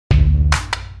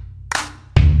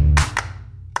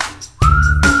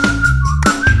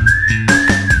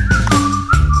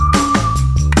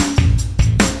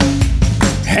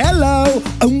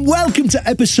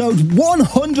episode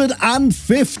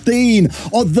 115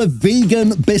 of the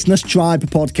Vegan Business Tribe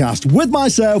podcast with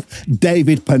myself,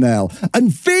 David Purnell.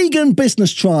 And Vegan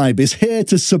Business Tribe is here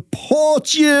to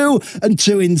support you and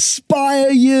to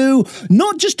inspire you,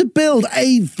 not just to build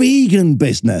a vegan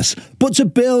business, but to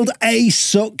build a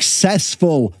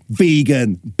successful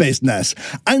vegan business.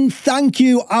 And thank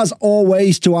you, as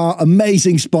always, to our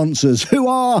amazing sponsors who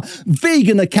are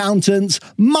Vegan Accountants,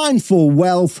 Mindful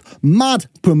Wealth, Mad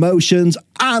Promotions,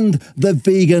 and The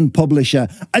Vegan Publisher.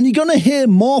 And you're going to hear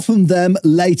more from them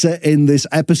later in this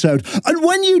episode. And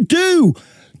when you do,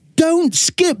 don't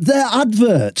skip their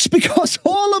adverts, because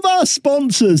all of our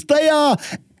sponsors, they are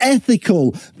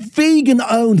ethical,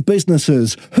 vegan-owned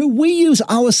businesses who we use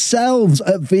ourselves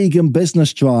at Vegan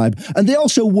Business Tribe. And they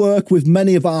also work with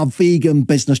many of our Vegan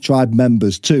Business Tribe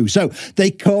members too. So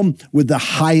they come with the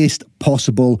highest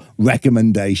possible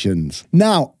recommendations.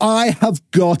 Now, I have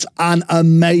got an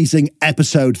amazing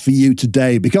episode for you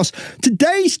today, because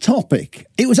today's topic,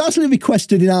 it was actually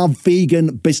requested in our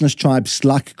Vegan Business Tribe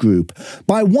Slack group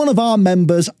by one of our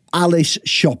members, Alice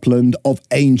Shopland of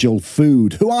Angel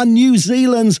Food, who are New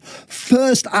Zealand's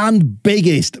first and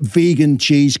biggest vegan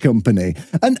cheese company.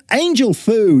 And Angel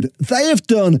Food, they have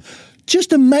done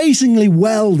just amazingly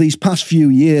well these past few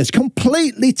years,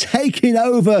 completely taking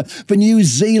over the New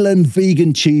Zealand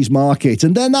vegan cheese market.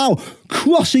 And they're now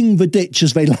crossing the ditch,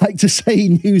 as they like to say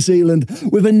in New Zealand,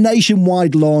 with a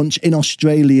nationwide launch in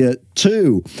Australia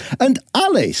too. And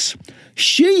Alice,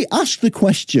 she asked the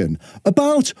question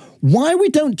about why we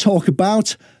don't talk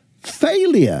about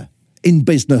failure in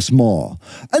business more.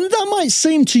 And that might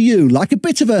seem to you like a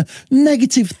bit of a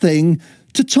negative thing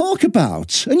to talk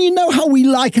about. And you know how we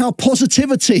like our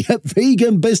positivity at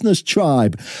Vegan Business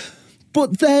Tribe.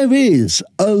 But there is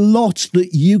a lot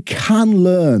that you can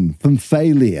learn from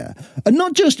failure. And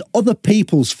not just other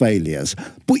people's failures,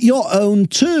 but your own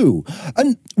too.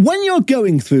 And when you're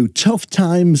going through tough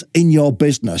times in your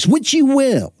business, which you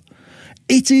will,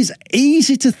 it is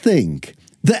easy to think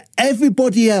that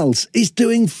everybody else is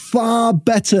doing far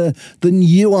better than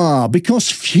you are, because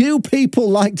few people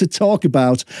like to talk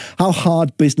about how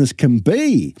hard business can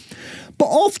be. But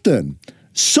often,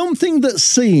 something that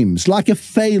seems like a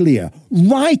failure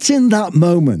right in that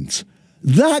moment,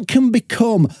 that can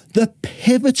become the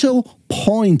pivotal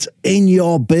point in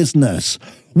your business.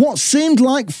 What seemed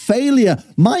like failure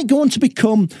might go on to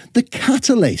become the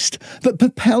catalyst that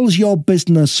propels your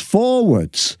business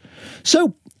forwards.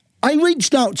 So I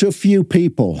reached out to a few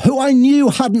people who I knew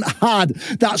hadn't had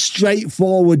that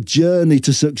straightforward journey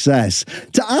to success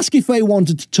to ask if they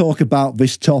wanted to talk about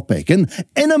this topic. And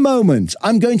in a moment,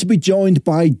 I'm going to be joined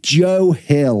by Joe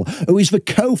Hill, who is the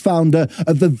co-founder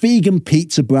of the vegan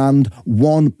pizza brand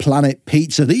One Planet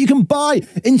Pizza that you can buy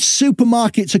in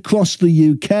supermarkets across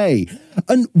the UK.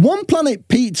 And One Planet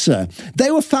Pizza,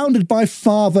 they were founded by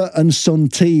father and son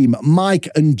team, Mike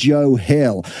and Joe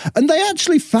Hill. And they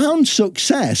actually found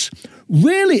success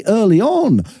really early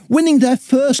on, winning their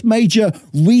first major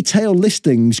retail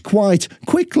listings quite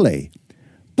quickly.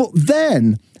 But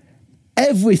then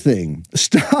everything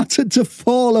started to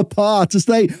fall apart as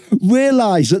they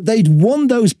realised that they'd won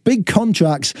those big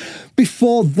contracts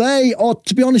before they, or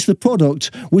to be honest, the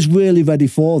product was really ready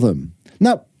for them.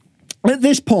 Now, at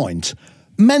this point,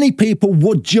 many people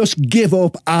would just give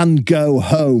up and go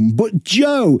home. But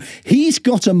Joe, he's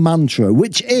got a mantra,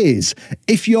 which is,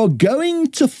 if you're going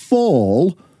to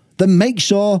fall, then make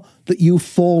sure that you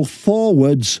fall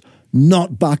forwards,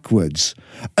 not backwards.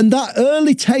 And that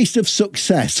early taste of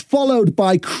success, followed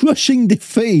by crushing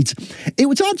defeat, it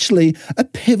was actually a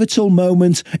pivotal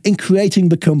moment in creating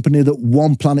the company that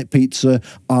One Planet Pizza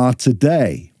are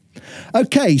today.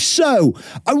 Okay, so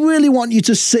I really want you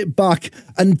to sit back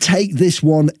and take this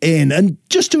one in. And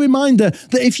just a reminder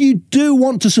that if you do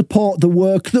want to support the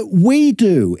work that we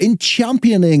do in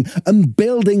championing and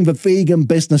building the vegan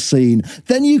business scene,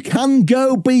 then you can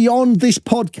go beyond this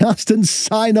podcast and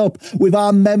sign up with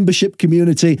our membership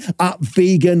community at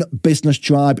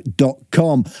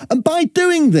veganbusinesstribe.com. And by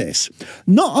doing this,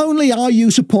 not only are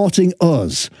you supporting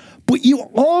us, but you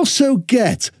also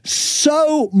get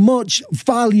so much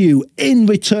value in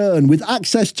return with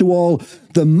access to all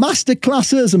the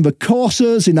masterclasses and the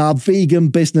courses in our Vegan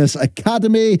Business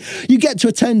Academy. You get to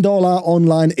attend all our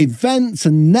online events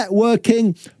and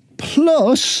networking.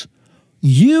 Plus,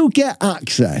 you get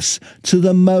access to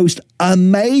the most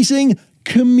amazing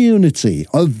community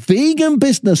of vegan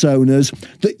business owners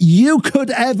that you could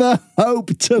ever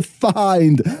hope to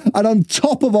find. And on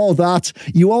top of all that,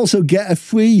 you also get a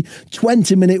free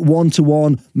 20-minute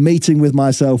one-to-one meeting with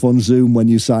myself on Zoom when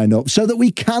you sign up, so that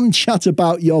we can chat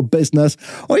about your business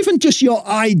or even just your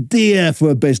idea for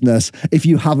a business if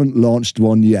you haven't launched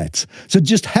one yet. So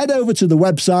just head over to the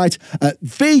website at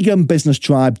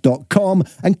veganbusinesstribe.com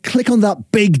and click on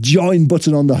that big join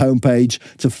button on the homepage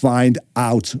to find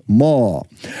out more.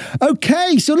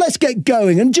 Okay, so let's get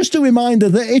going. And just a reminder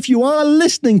that if you are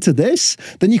listening to this,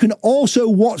 then you can also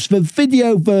watch the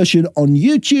video version on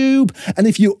YouTube. And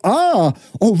if you are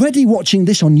already watching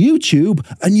this on YouTube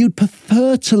and you'd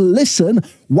prefer to listen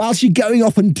whilst you're going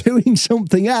off and doing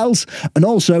something else, and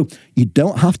also you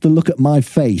don't have to look at my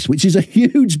face, which is a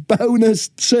huge bonus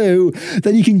too,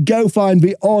 then you can go find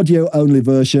the audio only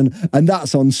version, and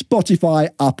that's on Spotify,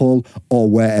 Apple, or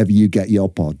wherever you get your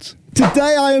pods.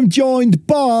 Today I am joined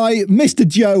by Mr.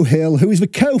 Joe Hill, who is the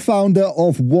co-founder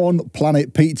of One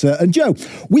Planet Pizza. And Joe,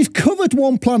 we've covered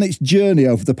One Planet's journey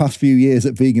over the past few years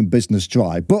at Vegan Business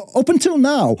Tribe, but up until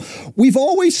now, we've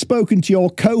always spoken to your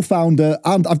co-founder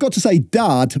and, I've got to say,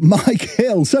 dad, Mike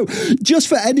Hill. So just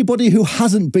for anybody who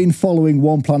hasn't been following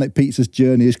One Planet Pizza's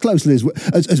journey as closely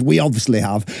as we obviously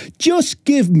have, just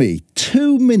give me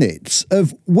 2 minutes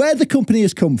of where the company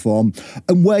has come from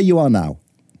and where you are now.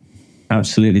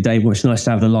 Absolutely, Dave. Well, it's nice to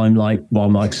have the limelight while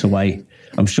Mike's away.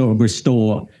 I'm sure it'll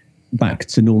restore back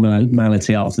to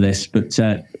normality after this. But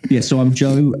so I'm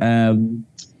Joe.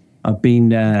 I've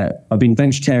been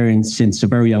vegetarian since a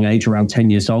very young age, around 10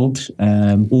 years old.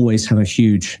 Always had a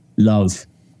huge love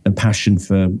and passion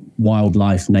for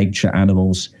wildlife, nature,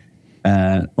 animals.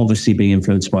 Obviously, being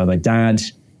influenced by my dad.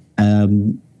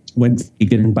 Went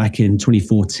vegan back in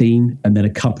 2014, and then a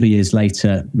couple of years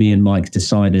later, me and Mike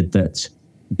decided that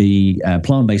the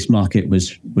plant-based market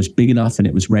was big enough and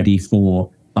it was ready for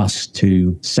us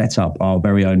to set up our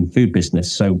very own food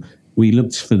business. So we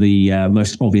looked for the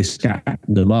most obvious gap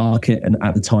in the market, and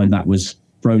at the time that was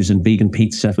frozen vegan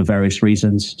pizza for various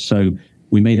reasons. So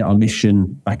we made it our mission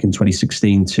back in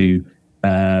 2016 to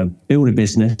build a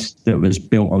business that was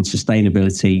built on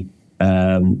sustainability,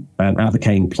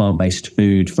 advocating plant-based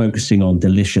food, focusing on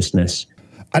deliciousness.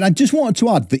 And I just wanted to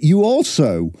add that you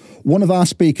also, one of our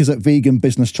speakers at Vegan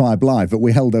Business Tribe Live that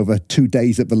we held over 2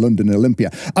 days at the London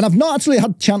Olympia. And I've not actually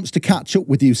had a chance to catch up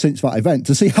with you since that event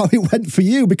to see how it went for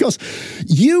you, because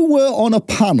you were on a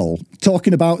panel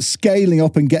talking about scaling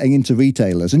up and getting into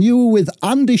retailers. And you were with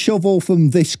Andy Shovel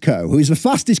from Thisco, who is the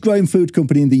fastest growing food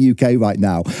company in the UK right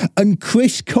now, and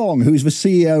Chris Kong, who is the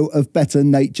CEO of Better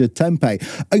Nature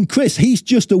Tempeh. And Chris, he's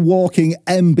just a walking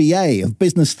MBA of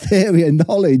business theory and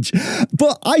knowledge.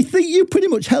 But I think you pretty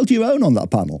much held your own on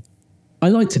that panel. I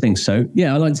like to think so.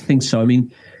 Yeah, I like to think so. I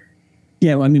mean,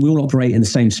 we all operate in the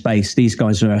same space. These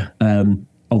guys are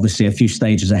obviously a few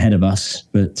stages ahead of us,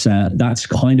 but that's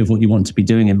kind of what you want to be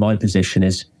doing in my position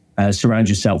is surround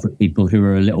yourself with people who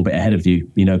are a little bit ahead of you,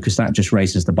 because that just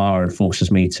raises the bar and forces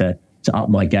me to up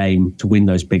my game, to win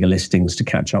those bigger listings, to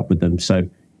catch up with them. So,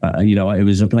 it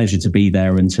was a pleasure to be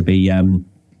there and to be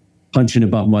punching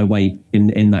above my weight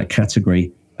in that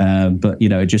category. But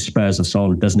it just spurs us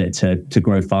on, doesn't it, to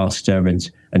grow faster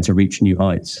and to reach new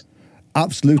heights.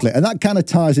 Absolutely. And that kind of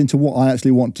ties into what I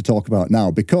actually want to talk about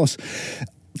now, because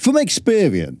from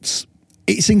experience,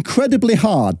 it's incredibly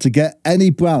hard to get any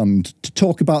brand to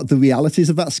talk about the realities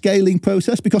of that scaling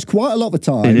process, because quite a lot of the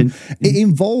time it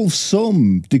involves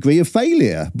some degree of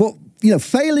failure. But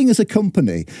failing as a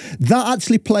company, that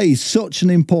actually plays such an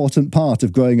important part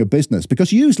of growing a business,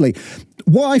 because usually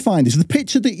what I find is the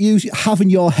picture that you have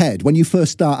in your head when you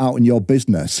first start out in your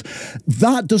business,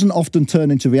 that doesn't often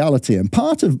turn into reality. And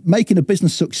part of making a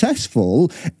business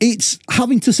successful, it's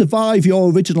having to survive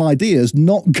your original ideas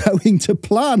not going to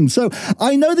plan. So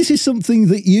I know this is something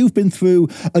that you've been through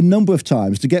a number of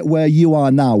times to get where you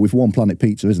are now with One Planet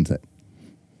Pizza, isn't it?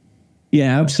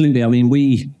 Yeah, absolutely. I mean,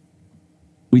 we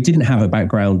didn't have a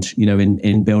background,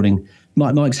 in building.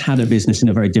 Mike's had a business in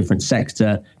a very different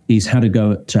sector. He's had a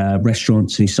go at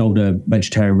restaurants. He sold a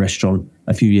vegetarian restaurant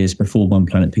a few years before One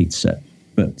Planet Pizza.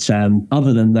 But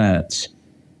other than that,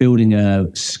 building a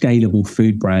scalable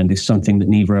food brand is something that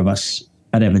neither of us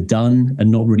had ever done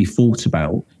and not really thought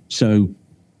about. So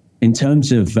in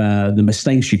terms of the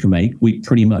mistakes you can make, we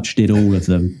pretty much did all of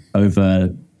them over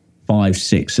 5,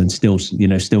 6, and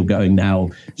still going now,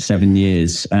 7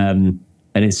 years.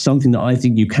 And it's something that I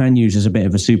think you can use as a bit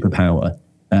of a superpower,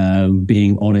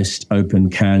 being honest, open,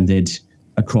 candid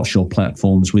across your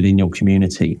platforms within your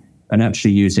community, and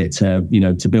actually use it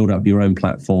to build up your own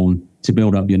platform, to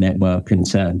build up your network, and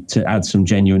to add some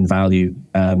genuine value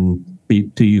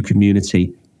BU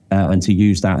community and to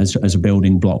use that as a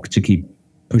building block to keep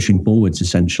pushing forwards,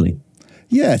 essentially.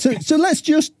 Yeah, so let's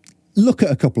just look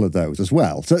at a couple of those as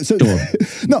well. So Sure.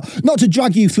 not to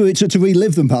drag you through it to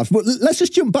relive them perhaps, but let's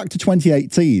just jump back to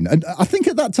 2018. And I think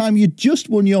at that time you just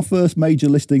won your first major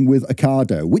listing with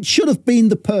Ocado, which should have been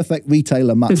the perfect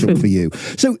retailer matchup for you.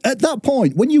 So at that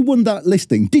point, when you won that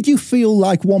listing, did you feel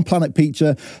like One Planet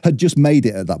Pizza had just made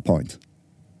it at that point?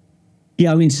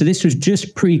 Yeah, I mean, so this was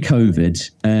just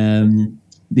pre-COVID.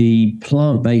 The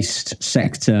plant-based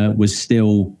sector was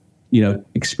still,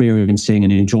 experiencing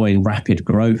and enjoying rapid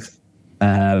growth.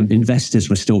 Investors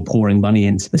were still pouring money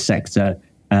into the sector.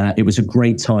 It was a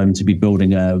great time to be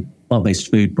building a plant-based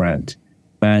food brand.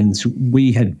 And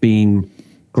we had been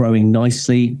growing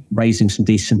nicely, raising some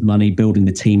decent money, building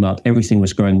the team up. Everything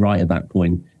was going right at that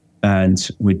point. And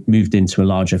we'd moved into a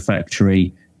larger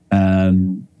factory,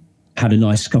 had a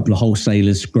nice couple of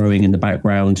wholesalers growing in the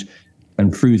background.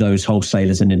 And through those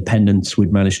wholesalers and independents,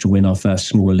 we'd managed to win our first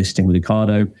smaller listing with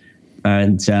Ocado.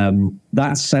 And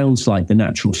that sounds like the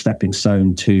natural stepping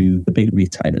stone to the big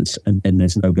retailers, and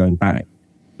there's no going back.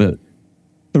 But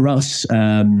for us,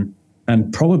 and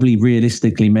probably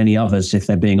realistically many others, if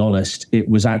they're being honest, it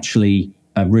was actually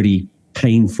a really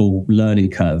painful learning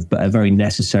curve, but a very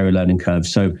necessary learning curve.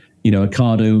 So,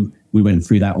 Ocado, we went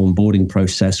through that onboarding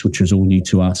process, which was all new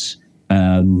to us.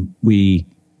 We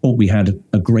thought we had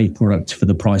a great product for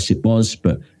the price it was,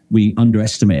 but we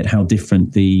underestimated how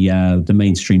different the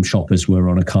mainstream shoppers were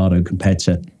on Ocado compared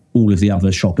to all of the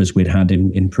other shoppers we'd had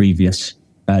in previous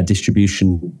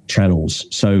distribution channels.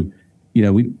 So,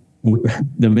 I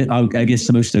guess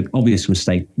the most obvious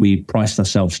mistake, we priced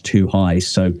ourselves too high.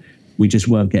 So we just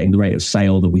weren't getting the rate of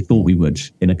sale that we thought we would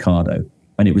in Ocado.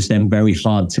 And it was then very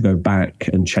hard to go back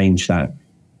and change that.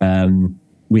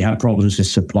 We had problems with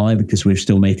supply because we were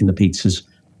still making the pizzas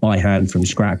by hand from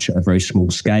scratch at a very small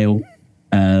scale.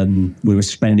 We were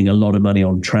spending a lot of money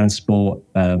on transport,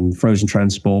 frozen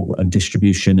transport and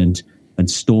distribution and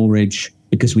storage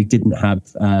because we didn't have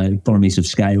economies of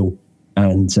scale.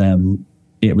 And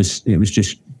it was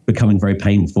just becoming very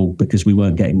painful because we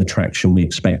weren't getting the traction we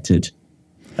expected.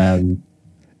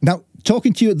 Now,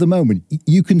 talking to you at the moment,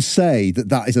 you can say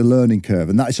that is a learning curve,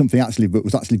 and that is something that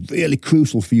was actually really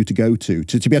crucial for you to go to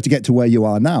be able to get to where you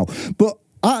are now. But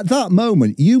at that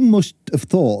moment, you must have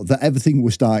thought that everything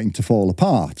was starting to fall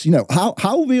apart.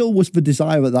 How real was the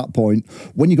desire at that point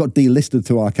when you got delisted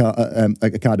through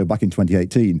Ocado back in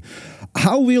 2018?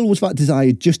 How real was that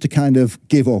desire just to kind of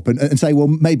give up and say, well,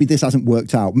 maybe this hasn't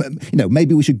worked out.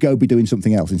 Maybe we should go be doing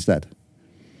something else instead?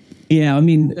 Yeah, I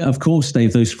mean, of course,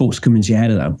 Dave, those thoughts come into your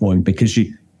head at that point because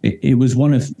it was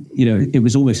one of, it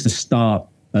was almost the start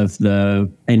of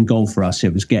the end goal for us.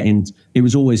 It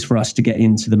was always for us to get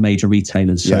into the major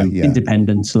retailers. So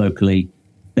independents locally,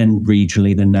 then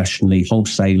regionally, then nationally,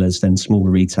 wholesalers, then smaller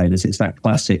retailers. It's that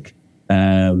classic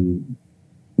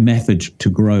method to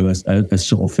grow a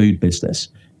sort of food business.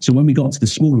 So when we got to the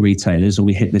smaller retailers and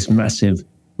we hit this massive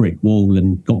brick wall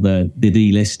and got the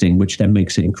delisting, which then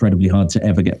makes it incredibly hard to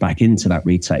ever get back into that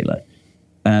retailer.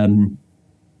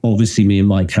 Obviously, me and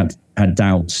Mike had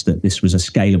doubts that this was a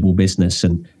scalable business,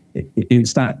 and it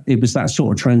was that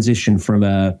sort of transition from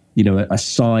a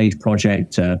side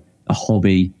project, a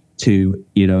hobby, to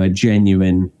a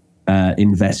genuine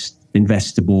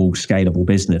investable, scalable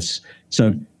business.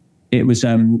 So it was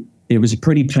a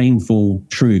pretty painful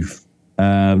truth,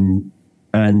 and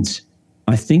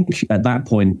I think at that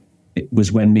point it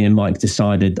was when me and Mike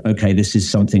decided, okay, this is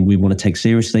something we want to take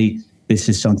seriously. This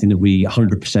is something that we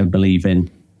 100% believe in.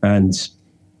 And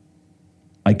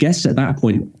I guess at that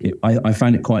point, I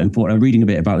found it quite important. I'm reading a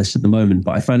bit about this at the moment,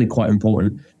 but I found it quite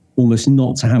important almost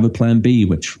not to have a plan B,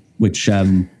 which I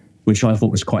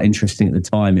thought was quite interesting at the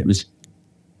time. It was,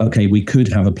 okay, we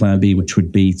could have a plan B, which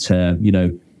would be to,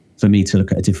 for me to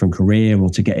look at a different career or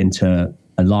to get into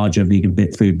a larger vegan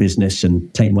food business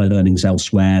and take my learnings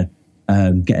elsewhere,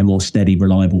 get a more steady,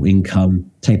 reliable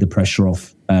income, take the pressure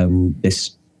off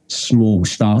this small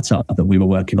startup that we were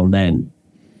working on then.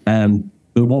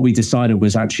 But what we decided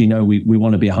was actually, no, we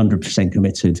want to be 100%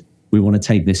 committed. We want to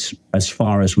take this as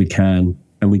far as we can.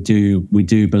 And we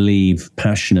do believe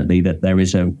passionately that there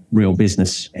is a real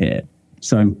business here.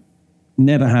 So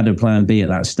never had a plan B at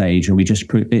that stage. And we just,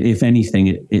 if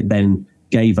anything, it then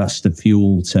gave us the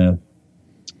fuel to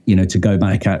go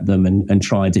back at them and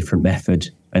try a different method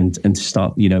and to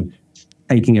start,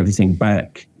 taking everything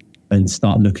back and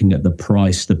start looking at the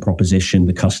price, the proposition,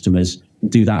 the customers,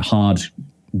 do that hard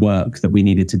work that we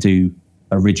needed to do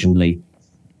originally.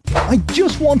 I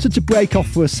just wanted to break off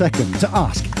for a second to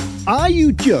ask, Are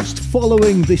you just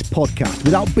following this podcast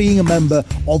without being a member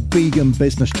of Vegan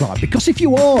Business Tribe? Because if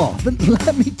you are, then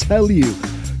let me tell you,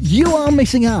 you are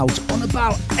missing out on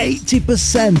about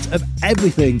 80% of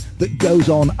everything that goes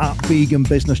on at Vegan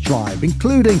Business Tribe,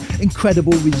 including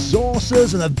incredible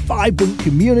resources and a vibrant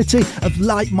community of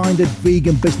like-minded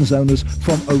vegan business owners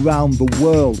from around the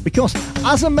world. Because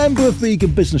as a member of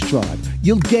Vegan Business Tribe,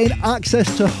 you'll gain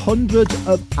access to hundreds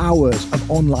of hours of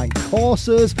online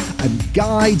courses and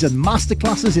guides and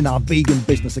masterclasses in our Vegan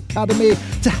Business Academy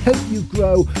to help you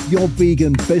grow your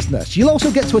vegan business. You'll also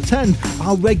get to attend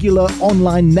our regular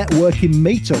online networking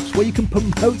meetups where you can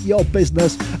promote your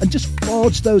business and just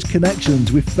forge those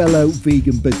connections with fellow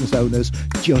vegan business owners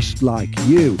just like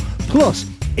you. Plus,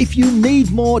 if you need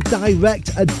more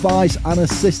direct advice and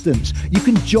assistance, you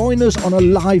can join us on a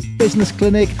live business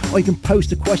clinic, or you can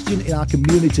post a question in our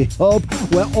community hub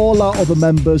where all our other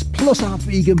members, plus our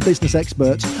vegan business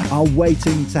experts, are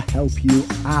waiting to help you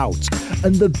out.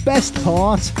 And the best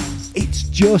part, it's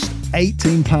just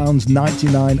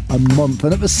 £18.99 a month.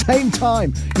 And at the same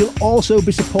time, you'll also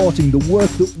be supporting the work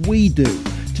that we do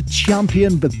to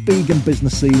champion the vegan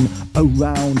business scene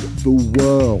around the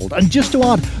world. And just to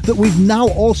add that we've now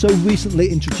also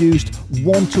recently introduced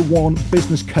one-to-one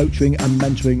business coaching and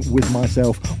mentoring with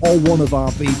myself or one of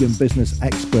our vegan business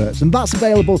experts. And that's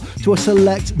available to a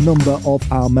select number of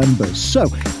our members. So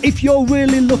if you're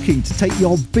really looking to take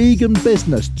your vegan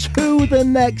business to the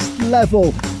next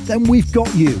level, then we've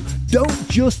got you. Don't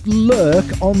just lurk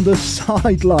on the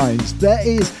sidelines. There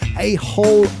is a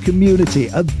whole community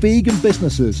of vegan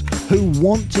businesses who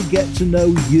want to get to know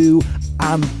you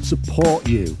and support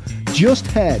you. Just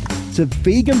head to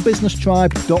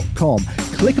veganbusinesstribe.com.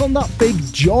 Click on that big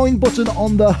join button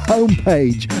on the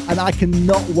homepage, and I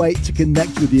cannot wait to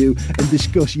connect with you and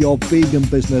discuss your vegan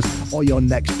business or your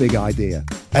next big idea.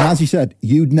 And as you said,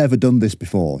 you'd never done this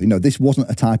before. You know, this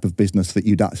wasn't a type of business that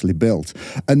you'd actually built.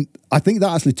 And I think that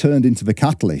actually turned into the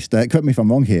catalyst. Correct me if I'm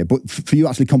wrong here, but for you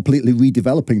actually completely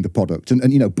redeveloping the product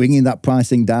and you know, bringing that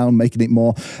pricing down, making it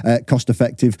more cost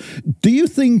effective. Do you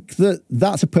think that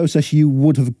that's a process you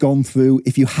would have gone through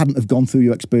if you hadn't have gone through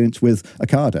your experience with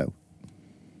Ocado?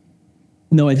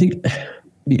 No, I think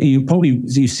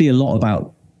you see a lot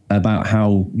about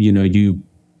how, you know, you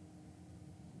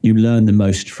learn the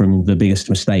most from the biggest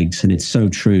mistakes, and it's so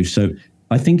true. So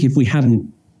I think if we hadn't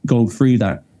gone through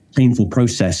that painful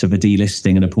process of a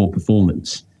delisting and a poor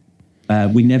performance,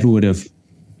 we never would have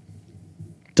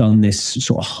done this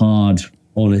sort of hard,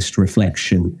 honest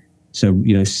reflection. So,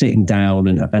 you know, sitting down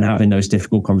and having those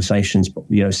difficult conversations,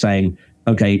 you know, saying,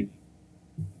 okay,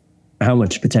 how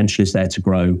much potential is there to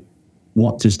grow?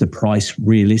 What does the price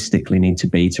realistically need to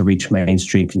be to reach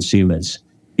mainstream consumers?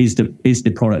 Is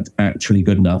the product actually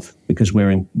good enough? Because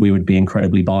we would be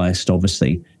incredibly biased,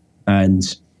 obviously. And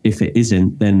if it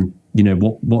isn't, then, you know,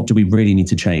 what do we really need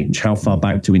to change? How far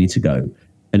back do we need to go?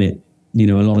 And it, you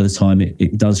know, a lot of the time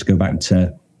it does go back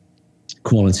to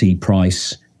quality,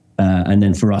 price, and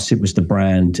then for us it was the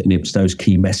brand, and it was those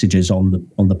key messages on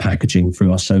the packaging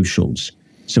through our socials.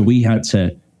 So we had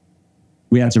to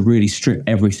really strip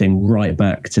everything right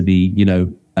back to the,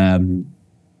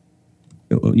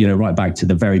 right back to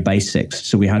the very basics.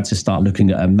 So we had to start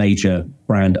looking at a major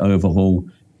brand overhaul,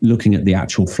 looking at the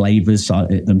actual flavors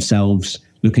themselves,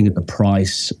 looking at the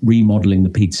price, remodeling the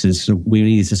pizzas. So we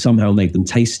needed to somehow make them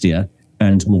tastier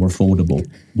and more affordable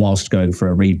whilst going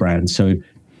for a rebrand. So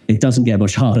it doesn't get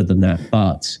much harder than that.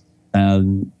 But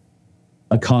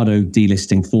Ocado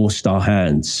delisting forced our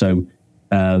hands. So,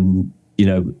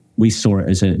 we saw it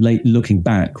as looking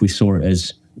back, we saw it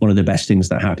as one of the best things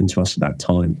that happened to us at that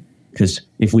time. Because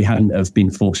if we hadn't have been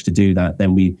forced to do that,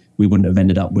 then we wouldn't have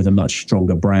ended up with a much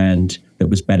stronger brand that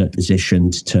was better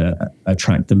positioned to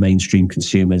attract the mainstream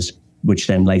consumers, which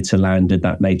then later landed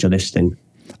that major listing.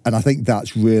 And I think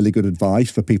that's really good advice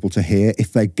for people to hear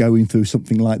if they're going through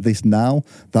something like this now,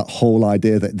 that whole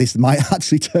idea that this might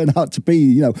actually turn out to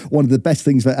be, one of the best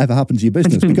things that ever happened to your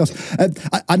business. Because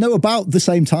I know about the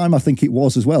same time, I think it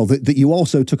was as well, that you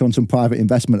also took on some private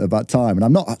investment at that time. And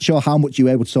I'm not sure how much you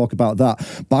were able to talk about that,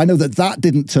 but I know that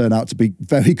didn't turn out to be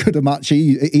very good a match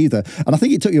either. And I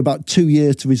think it took you about 2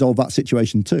 years to resolve that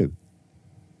situation too.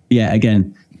 Yeah,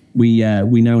 again, we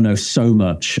now know so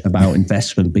much about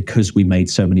investment because we made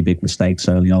so many big mistakes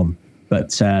early on. But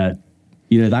that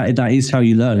is how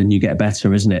you learn and you get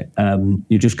better, isn't it?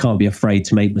 You just can't be afraid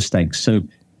to make mistakes. So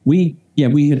we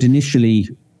had initially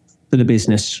for the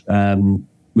business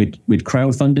we'd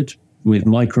crowdfunded with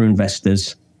micro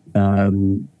investors,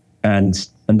 and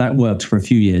that worked for a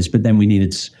few years. But then we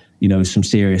needed some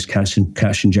serious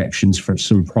cash injections from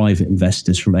some private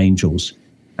investors, from angels.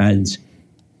 And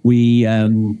we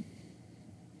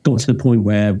got to the point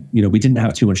where, you know, we didn't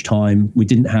have too much time, we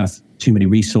didn't have too many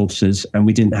resources, and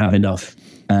we didn't have enough,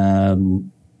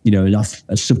 enough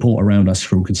support around us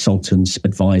from consultants,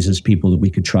 advisors, people that we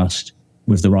could trust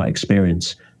with the right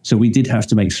experience. So we did have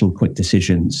to make some quick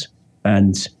decisions,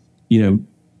 and, you know,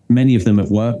 many of them have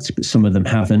worked, but some of them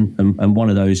haven't. And one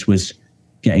of those was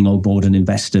getting on board an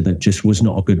investor that just was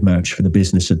not a good match for the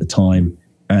business at the time.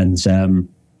 And,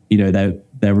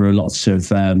 there were lots of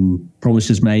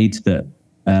promises made that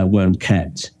weren't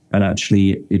kept. And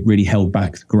actually, it really held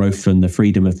back the growth and the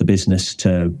freedom of the business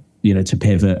to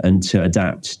pivot and to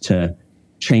adapt to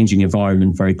changing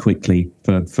environment very quickly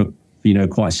for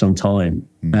quite some time.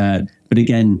 But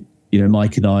again, you know,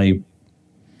 Mike and I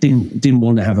didn't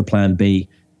want to have a plan B.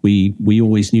 We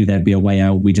always knew there'd be a way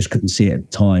out. We just couldn't see it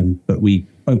at the time, but we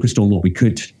focused on what we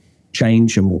could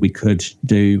change and what we could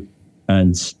do,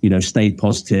 and, you know, stayed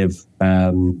positive,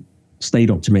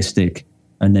 stayed optimistic.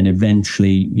 And then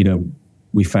eventually, you know,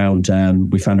 we found a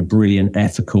brilliant,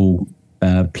 ethical,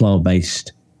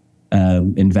 plant-based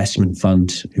investment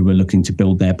fund who were looking to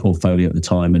build their portfolio at the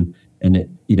time. And it,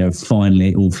 you know, finally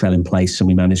it all fell in place, and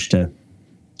we managed to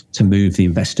move the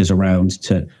investors around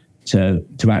to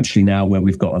actually now where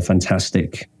we've got a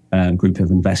fantastic group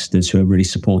of investors who are really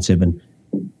supportive and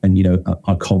you know,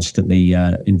 are constantly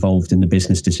involved in the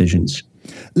business decisions.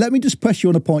 Let me just press you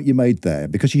on a point you made there,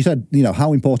 because you said, you know,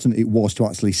 how important it was to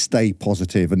actually stay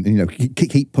positive and, you know,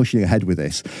 keep pushing ahead with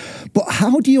this. But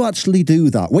how do you actually do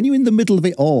that when you're in the middle of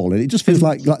it all and it just feels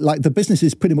like the business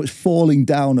is pretty much falling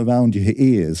down around your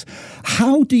ears?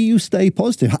 How do you stay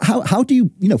positive? How do you,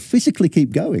 you know, physically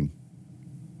keep going?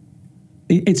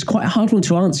 It's quite a hard one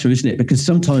to answer, isn't it? Because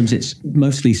sometimes it's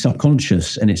mostly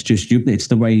subconscious, and it's just it's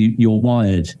the way you're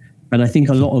wired. And I think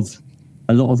a lot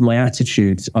of my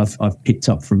attitude I've picked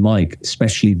up from Mike,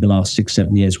 especially the last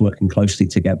 6-7 years working closely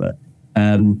together.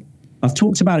 I've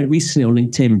talked about it recently on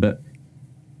LinkedIn, but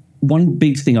one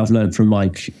big thing I've learned from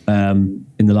Mike in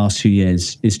the last few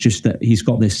years is just that he's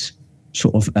got this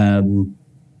sort of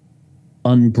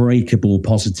unbreakable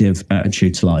positive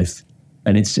attitude to life,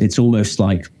 and it's almost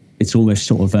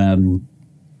sort of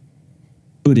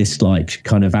Buddhist-like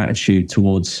kind of attitude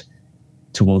towards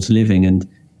living, and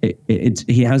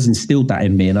he has instilled that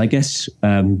in me. And I guess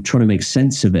trying to make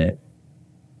sense of it,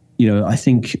 you know, I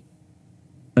think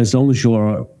as long as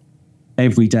you're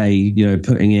every day, you know,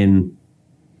 putting in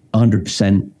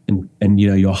 100%, and you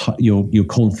know you're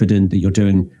confident that you're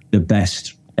doing the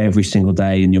best every single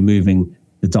day, and you're moving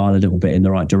the dial a little bit in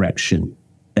the right direction,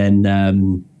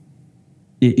 then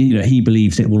you know, he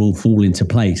believes it will all fall into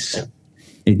place,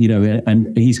 you know,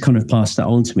 and he's kind of passed that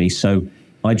on to me. So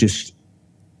I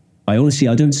honestly,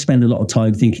 I don't spend a lot of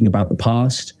time thinking about the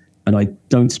past, and I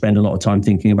don't spend a lot of time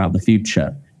thinking about the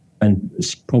future, and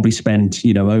probably spend,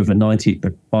 you know, over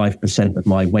 95% of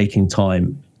my waking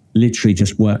time literally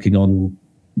just working on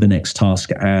the next task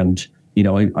at hand. You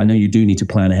know, I know you do need to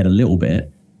plan ahead a little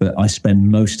bit, but I spend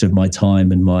most of my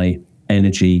time and my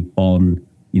energy on,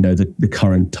 you know, the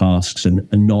current tasks, and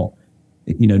not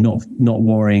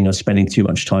worrying or spending too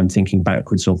much time thinking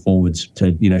backwards or forwards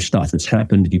to, you know, stuff that's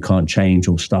happened and you can't change,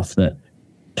 or stuff that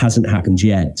hasn't happened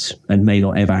yet and may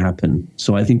not ever happen.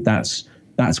 So I think that's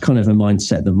kind of a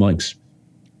mindset that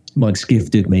Mike's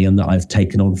gifted me and that I've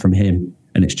taken on from him.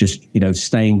 And it's just, you know,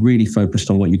 staying really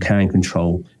focused on what you can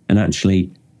control, and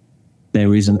actually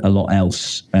there isn't a lot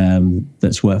else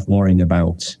that's worth worrying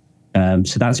about.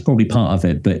 So that's probably part of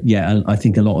it. But yeah, I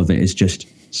think a lot of it is just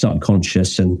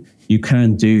subconscious, and you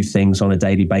can do things on a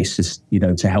daily basis, you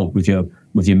know, to help with your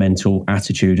mental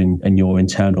attitude and your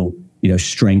internal, you know,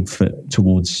 strength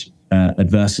towards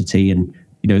adversity. And,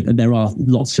 you know, there are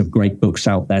lots of great books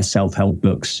out there, self-help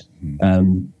books,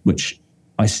 which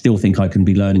I still think I can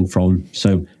be learning from.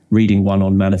 So reading one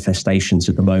on manifestations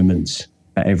at the moment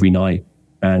every night,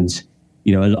 and,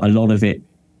 you know, a lot of it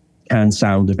can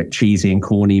sound a bit cheesy and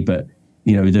corny, but,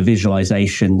 you know, the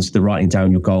visualizations, the writing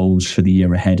down your goals for the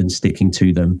year ahead and sticking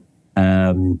to them,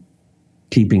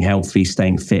 keeping healthy,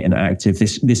 staying fit and active,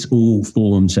 this all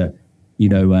forms a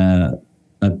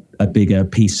bigger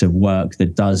piece of work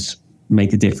that does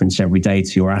make a difference every day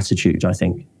to your attitude, I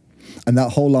think. And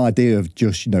that whole idea of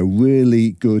just, you know,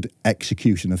 really good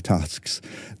execution of tasks,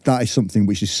 that is something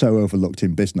which is so overlooked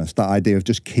in business. That idea of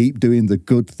just keep doing the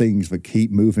good things that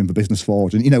keep moving the business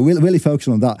forward, and, you know, really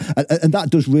focusing on that. And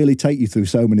that does really take you through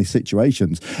so many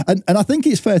situations. And I think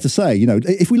it's fair to say, you know,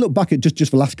 if we look back at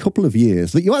just the last couple of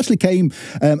years, that you actually came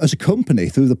as a company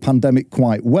through the pandemic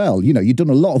quite well. You know, you'd done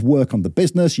a lot of work on the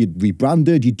business, you'd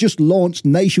rebranded, you just launched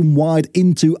nationwide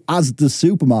into Asda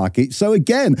Supermarket. So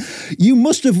again, you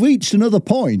must have reached reached another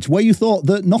point where you thought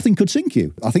that nothing could sink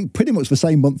you. I think pretty much the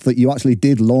same month that you actually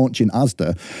did launch in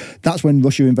Asda, that's when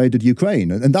Russia invaded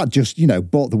Ukraine. And that just,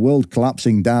 brought the world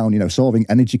collapsing down, solving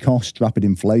energy costs, rapid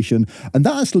inflation. And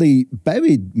that actually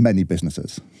buried many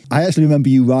businesses. I actually remember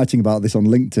you writing about this on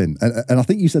LinkedIn. And I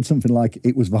think you said something like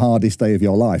it was the hardest day of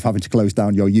your life, having to close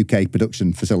down your UK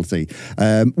production facility.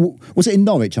 Was it in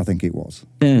Norwich, I think it was?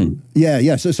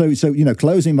 Yeah. So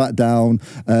closing that down,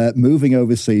 moving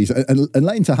overseas, and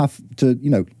letting to have to,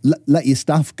 let your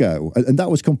staff go. And that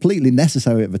was completely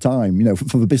necessary at the time,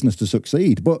 for the business to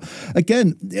succeed. But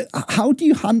again, how do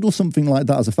you handle something like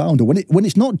that as a founder when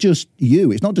it's not just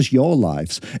you, it's not just your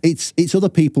lives, it's other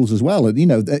people's as well? And,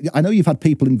 I know you've had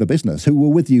people in the business who were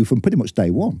with you from pretty much day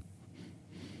one.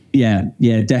 Yeah,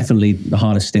 definitely the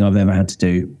hardest thing I've ever had to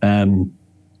do. And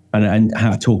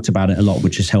have talked about it a lot,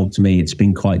 which has helped me. It's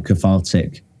been quite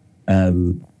cathartic.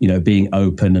 Being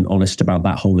open and honest about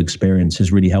that whole experience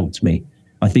has really helped me.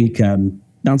 I think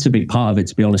that's a big part of it,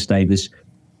 to be honest, Dave, is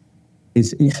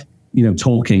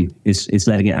talking, is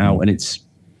letting it out. And it's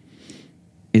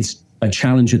a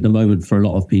challenge at the moment for a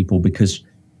lot of people because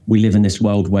we live in this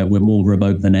world where we're more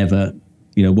remote than ever.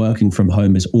 Working from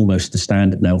home is almost the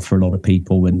standard now for a lot of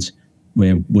people, and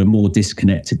we're more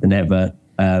disconnected than ever.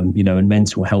 And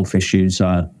mental health issues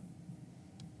are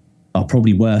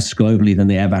probably worse globally than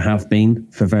they ever have been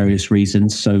for various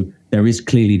reasons. So there is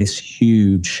clearly this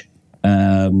huge,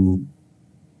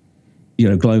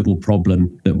 global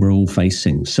problem that we're all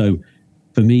facing. So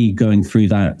for me, going through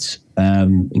that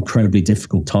incredibly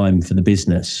difficult time for the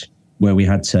business, where we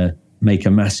had to make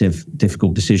a massive,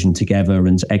 difficult decision together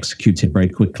and execute it very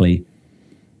quickly,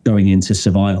 going into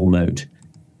survival mode,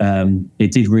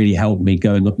 it did really help me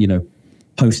going up,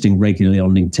 posting regularly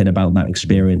on LinkedIn about that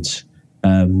experience.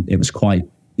 It was quite,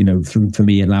 for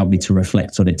me, it allowed me to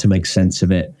reflect on it, to make sense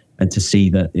of it, and to see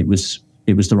that it was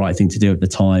the right thing to do at the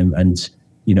time. And,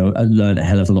 I learned a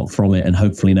hell of a lot from it. And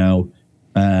hopefully now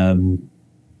I'm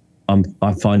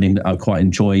finding that I quite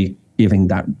enjoy giving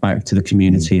that back to the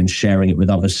community and sharing it with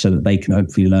others so that they can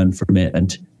hopefully learn from it.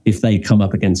 And if they come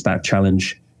up against that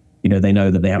challenge, they know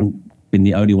that they haven't been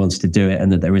the only ones to do it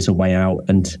and that there is a way out.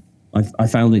 And I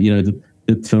found that,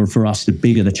 for us, the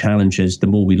bigger the challenges, the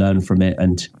more we learn from it,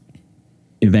 and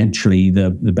eventually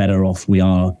the better off we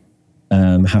are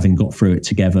having got through it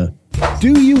together.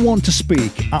 Do you want to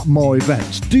speak at more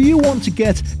events? Do you want to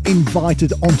get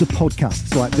invited onto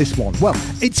podcasts like this one? Well,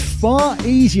 it's far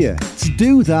easier to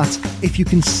do that if you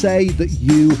can say that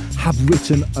you have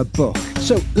written a book.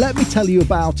 So let me tell you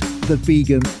about The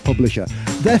Vegan Publisher.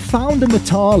 Their founder,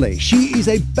 Mitali, she is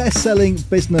a best-selling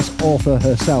business author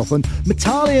herself, and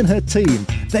Mitali and her team,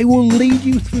 they will lead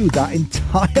you through that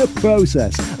entire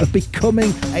process of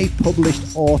becoming a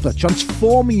published author,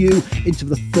 transforming you into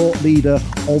the thought leader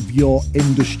of your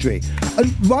industry.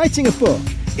 And writing a book,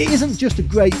 it isn't just a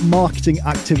great marketing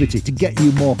activity to get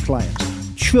you more clients.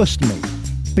 Trust me,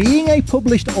 being a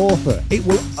published author, it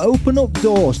will open up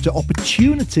doors to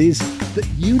opportunities that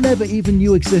you never even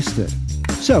knew existed.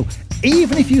 So,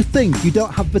 even if you think you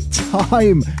don't have the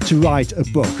time to write a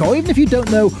book, or even if you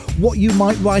don't know what you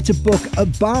might write a book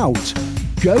about,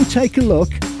 go take a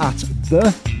look at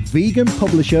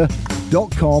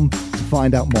theveganpublisher.com to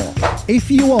find out more. If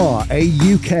you are a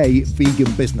UK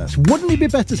vegan business, wouldn't it be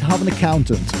better to have an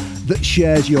accountant that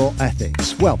shares your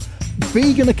ethics? Well,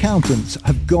 vegan accountants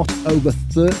have got over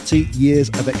 30 years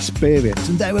of experience,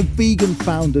 and they're a vegan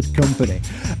founded company.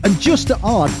 And just to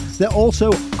add, they're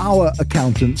also our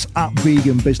accountants at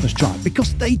Vegan Business Tribe,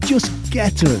 because they just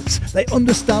get us. They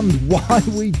understand why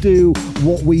we do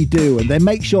what we do, and they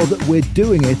make sure that we're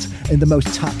doing it in the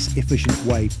most tax efficient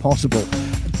way possible.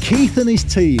 Keith and his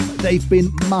team, they've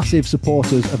been massive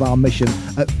supporters of our mission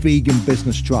at Vegan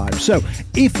Business Tribe. So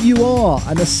if you are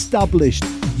an established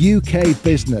UK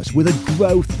business with a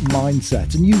growth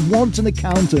mindset and you want an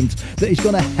accountant that is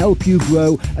going to help you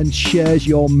grow and shares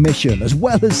your mission as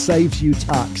well as saves you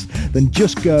tax, then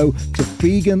just go to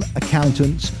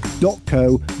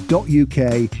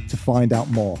veganaccountants.co.uk to find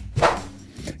out more.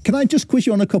 Can I just quiz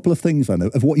you on a couple of things then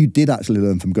of what you did actually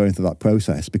learn from going through that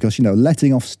process? Because,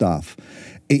 letting off staff,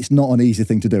 it's not an easy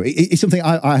thing to do. It's something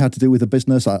I had to do with a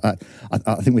business. I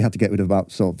think we had to get rid of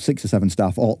about 6 or 7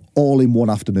 staff all in one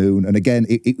afternoon. And again,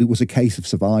 it was a case of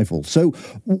survival. So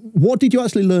what did you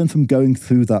actually learn from going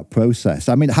through that process?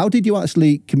 I mean, how did you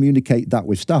actually communicate that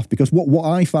with staff? Because what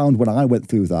I found when I went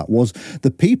through that was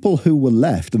the people who were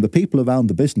left and the people around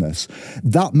the business,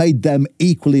 that made them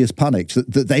equally as panicked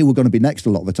that they were going to be next a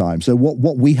lot of the time. So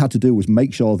what we had to do was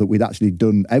make sure that we'd actually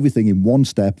done everything in one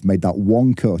step, made that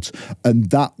one cut, and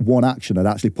that that one action had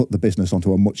actually put the business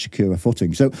onto a much securer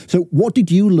footing. So what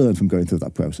did you learn from going through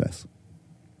that process?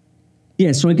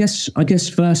 Yeah, so I guess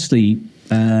firstly,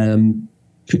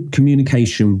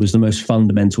 communication was the most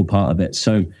fundamental part of it.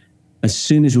 So as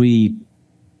soon as we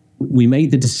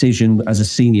made the decision as a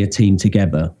senior team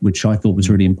together, which I thought was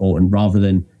really important, rather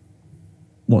than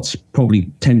what's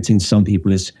probably tempting to some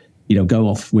people is, go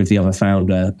off with the other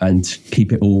founder and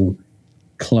keep it all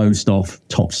closed off,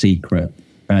 top secret.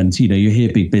 And, you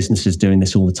hear big businesses doing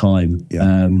this all the time.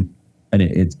 Yeah. And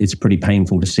it's pretty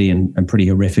painful to see and pretty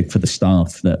horrific for the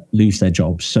staff that lose their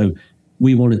jobs. So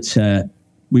we wanted to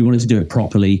do it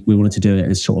properly. We wanted to do it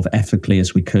as sort of ethically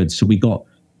as we could. So we got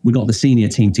the senior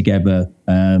team together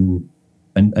and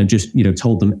just,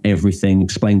 told them everything,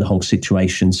 explained the whole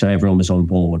situation so everyone was on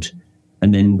board.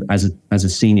 And then as a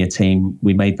senior team,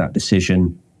 we made that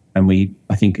decision, and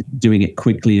I think doing it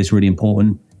quickly is really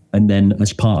important. And then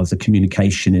as part of the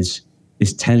communication is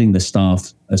telling the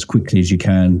staff as quickly as you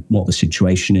can what the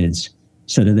situation is,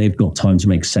 so that they've got time to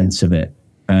make sense of it,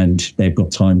 and they've got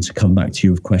time to come back to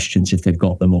you with questions if they've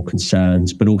got them or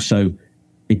concerns. But also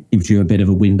it gives you a bit of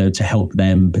a window to help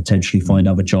them potentially find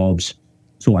other jobs,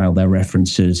 sort out their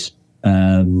references,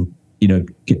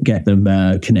 get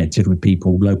them connected with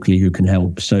people locally who can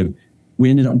help. So we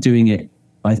ended up doing it.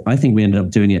 I think we ended up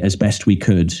doing it as best we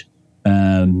could.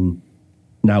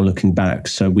 Now looking back,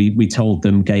 so we told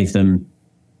them, gave some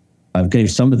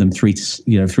of them 3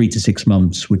 to 6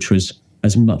 months, which was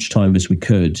as much time as we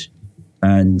could,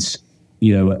 and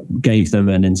gave them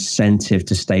an incentive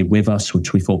to stay with us,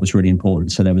 which we thought was really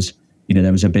important. So there was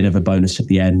a bit of a bonus at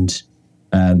the end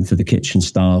for the kitchen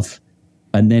staff,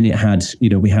 and then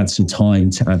we had some time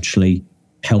to actually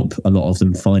help a lot of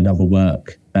them find other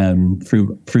work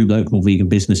through local vegan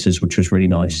businesses, which was really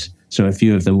nice. So a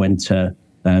few of them went to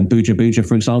Booja Booja,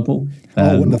 for example.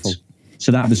 Wonderful.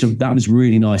 So that was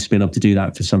really nice being able to do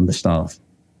that for some of the staff.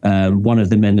 One of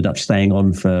them ended up staying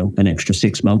on for an extra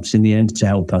 6 months in the end to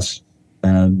help us,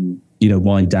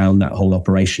 wind down that whole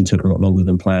operation. Took a lot longer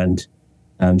than planned.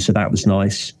 So that was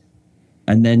nice.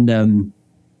 And then,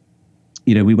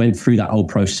 we went through that whole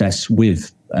process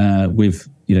with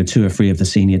 2 or 3 of the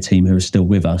senior team who are still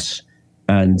with us.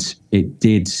 And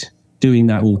doing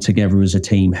that all together as a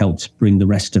team helped bring the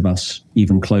rest of us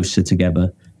even closer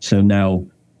together. So now,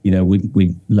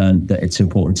 we've learned that it's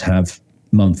important to have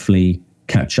monthly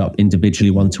catch up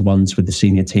individually one-to-ones with the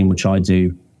senior team, which I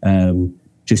do,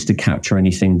 just to capture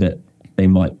anything that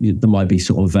might be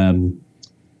sort of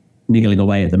niggling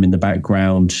away at them in the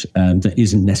background that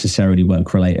isn't necessarily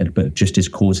work related, but just is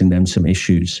causing them some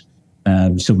issues.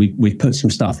 So we've put some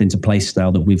stuff into place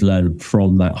now that we've learned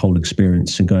from that whole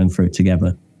experience and going through it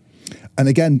together. And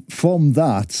again, from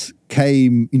that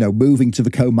came, moving to the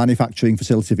co-manufacturing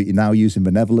facility that you're now using in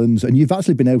the Netherlands, and you've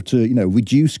actually been able to,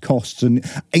 reduce costs and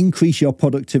increase your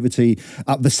productivity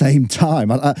at the same time.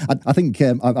 I think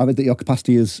I read that your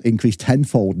capacity has increased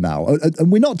tenfold now,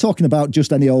 and we're not talking about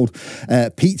just any old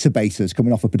pizza basers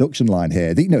coming off a production line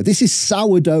here. This is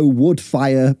sourdough wood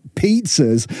fire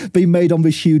pizzas being made on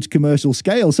this huge commercial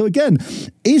scale. So again,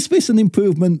 is this an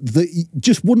improvement that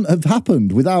just wouldn't have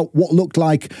happened without what looked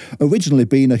like originally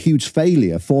being a huge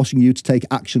failure, forcing you to take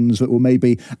actions that were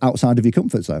maybe outside of your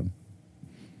comfort zone?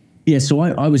 Yeah, so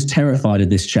I was terrified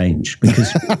of this change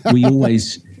because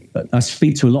I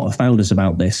speak to a lot of founders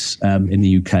about this in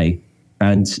the UK,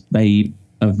 and they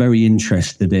are very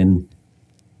interested in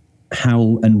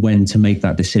how and when to make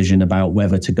that decision about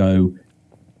whether to go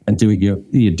and do it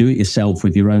yourself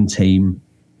with your own team,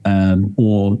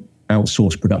 or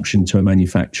outsource production to a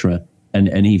manufacturer,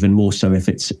 and even more so if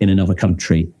it's in another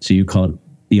country, so you can't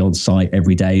be on site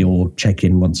every day or check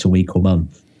in once a week or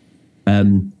month.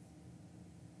 And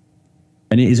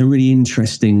it is a really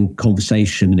interesting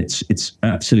conversation, and it's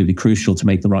absolutely crucial to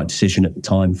make the right decision at the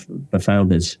time for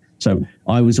founders. So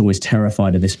I was always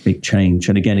terrified of this big change.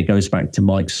 And again, it goes back to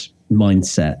Mike's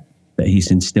mindset that he's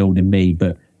instilled in me,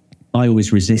 but I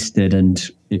always resisted,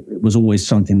 and it was always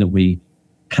something that we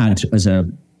had as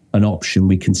an option.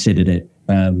 We considered it,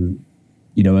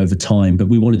 over time, but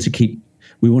we wanted to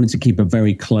keep a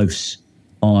very close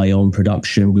eye on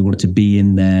production. We wanted to be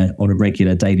in there on a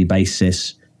regular daily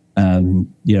basis, so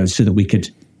that we could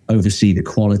oversee the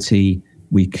quality.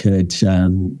 We could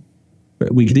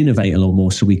innovate a lot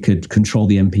more, so we could control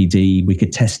the NPD. We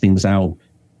could test things out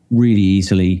really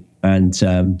easily and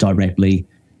directly.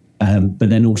 But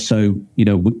then also,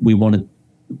 we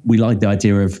like the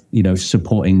idea of,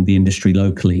 supporting the industry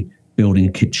locally, building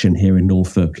a kitchen here in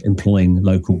Norfolk, employing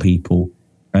local people,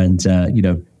 and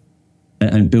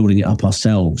building it up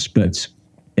ourselves. But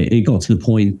it got to the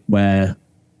point where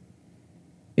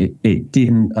it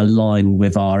didn't align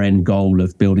with our end goal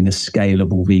of building a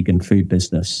scalable vegan food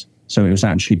business. So it was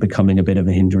actually becoming a bit of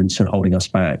a hindrance and holding us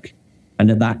back.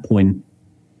 And at that point,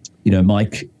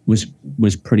 Mike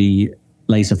was pretty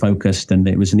laser focused, and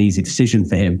it was an easy decision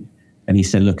for him. And he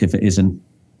said, look, if it isn't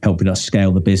helping us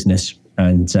scale the business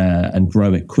and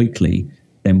grow it quickly,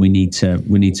 then we need to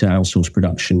outsource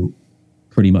production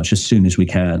pretty much as soon as we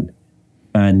can.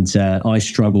 And I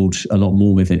struggled a lot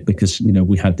more with it because,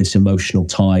 we had this emotional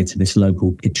tie to this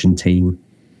local kitchen team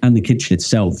and the kitchen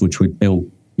itself, which we'd built,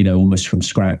 almost from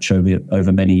scratch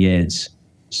over many years.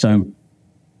 So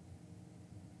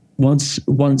once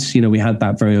we had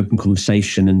that very open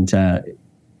conversation, and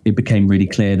it became really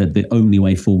clear that the only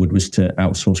way forward was to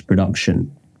outsource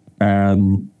production.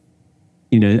 And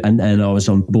I was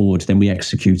on board. Then we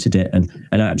executed it, and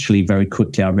actually very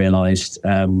quickly I realised,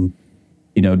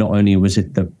 not only was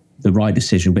it the right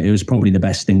decision, but it was probably the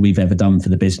best thing we've ever done for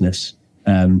the business.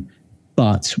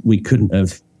 But we couldn't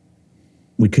have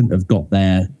got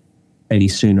there any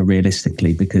sooner,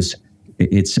 realistically, because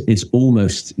it's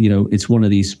almost, it's one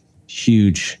of these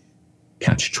huge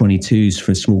catch-22s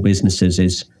for small businesses.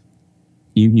 Is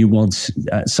you want,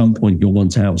 at some point you'll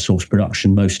want to outsource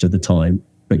production most of the time,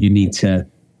 but you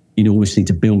always need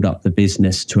to build up the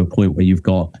business to a point where you've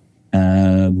got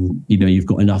you've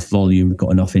got enough volume, you've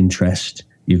got enough interest,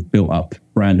 you've built up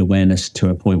brand awareness to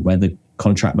a point where the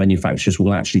contract manufacturers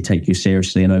will actually take you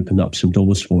seriously and open up some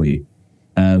doors for you.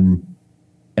 And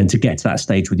to get to that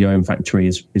stage with your own factory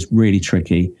is really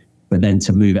tricky. But then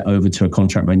to move it over to a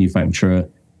contract manufacturer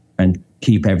and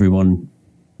keep everyone,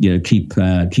 keep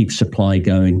supply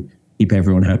going, keep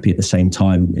everyone happy at the same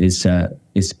time is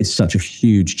such a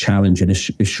huge challenge in a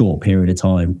short period of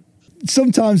time.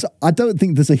 Sometimes I don't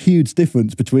think there's a huge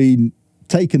difference between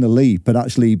taking a leap and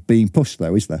actually being pushed,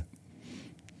 though, is there?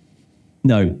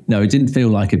 No, it didn't feel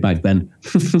like it back then.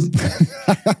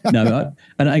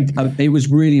 It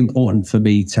was really important for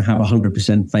me to have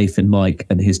 100% faith in Mike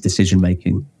and his decision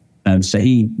making. So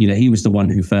he was the one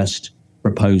who first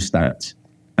proposed that,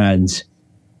 and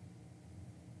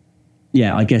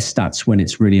yeah, I guess that's when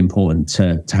it's really important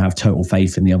to have total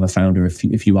faith in the other founder.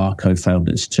 If you are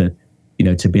co-founders, to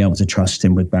be able to trust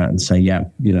him with that and say, yeah,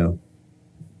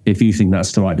 if you think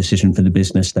that's the right decision for the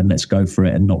business, then let's go for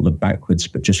it and not look backwards,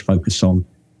 but just focus on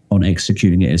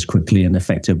executing it as quickly and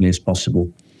effectively as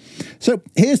possible. So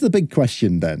here's the big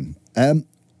question then.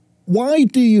 Why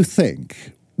do you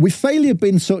think, with failure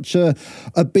being such a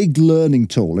big learning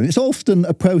tool, and it's often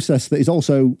a process that is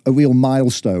also a real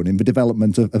milestone in the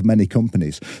development of many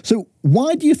companies, so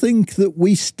why do you think that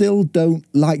we still don't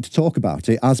like to talk about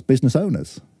it as business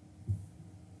owners?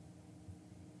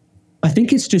 I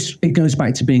think it goes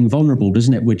back to being vulnerable,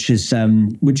 doesn't it? Which is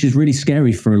really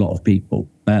scary for a lot of people.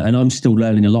 And I'm still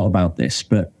learning a lot about this,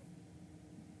 but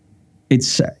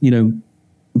it's,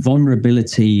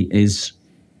 vulnerability is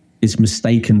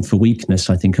mistaken for weakness,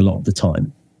 I think, a lot of the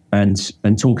time. And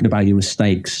talking about your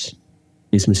mistakes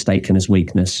is mistaken as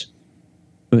weakness.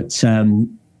 But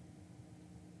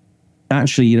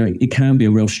actually, it can be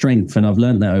a real strength. And I've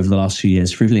learned that over the last few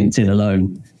years through LinkedIn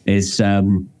alone, is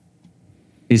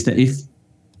that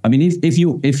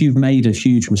if you've made a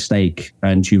huge mistake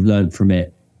and you've learned from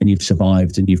it and you've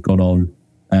survived and you've gone on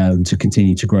to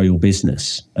continue to grow your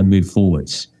business and move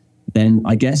forwards, then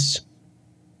I guess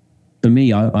for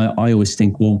me, I always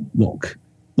think, well,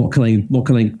 what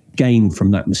can I gain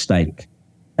from that mistake?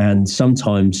 And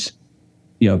sometimes,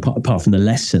 apart from the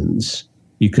lessons,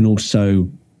 you can also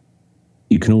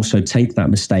take that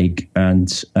mistake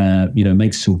and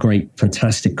make some great,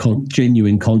 fantastic,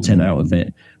 genuine content out of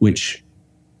it, which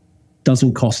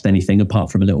doesn't cost anything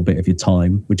apart from a little bit of your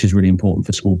time, which is really important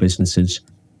for small businesses.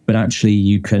 But actually,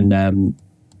 you can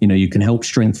help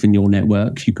strengthen your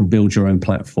network. You can build your own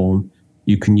platform.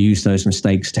 You can use those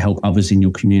mistakes to help others in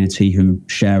your community who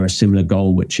share a similar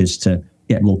goal, which is to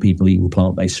get more people eating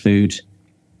plant-based food.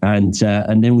 And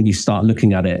then when you start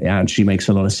looking at it, it actually makes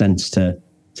a lot of sense to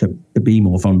be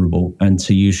more vulnerable and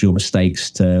to use your mistakes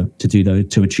to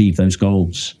achieve those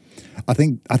goals. I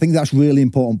think that's a really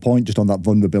important point just on that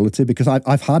vulnerability, because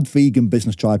I've had Vegan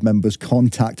Business Tribe members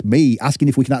contact me asking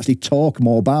if we can actually talk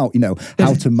more about,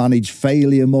 how to manage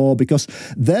failure more, because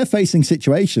they're facing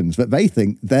situations that they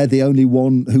think they're the only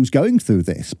one who's going through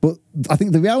this. But I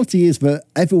think the reality is that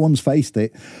everyone's faced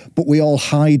it, but we all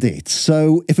hide it.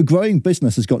 So if a growing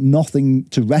business has got nothing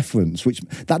to reference, which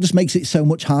that just makes it so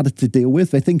much harder to deal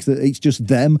with. They think that it's just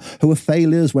them who are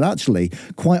failures, when actually,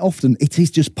 quite often, it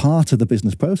is just part of the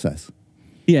business process.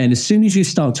 Yeah, and as soon as you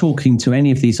start talking to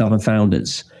any of these other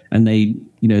founders and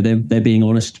they're being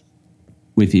honest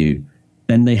with you,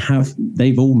 then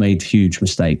they've all made huge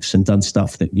mistakes and done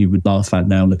stuff that you would laugh at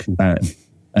now looking back.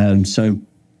 So,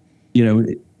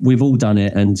 we've all done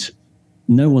it, and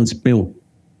no one's built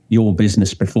your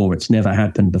business before. It's never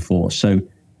happened before. So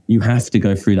you have to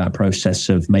go through that process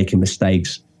of making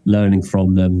mistakes, learning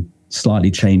from them,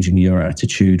 slightly changing your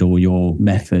attitude or your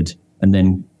method, and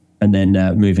then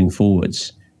moving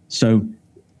forwards. So,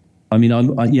 I mean,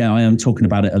 I am talking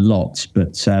about it a lot,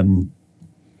 but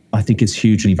I think it's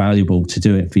hugely valuable to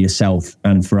do it for yourself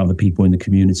and for other people in the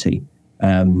community.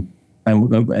 And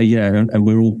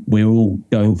we're all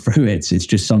going through it. It's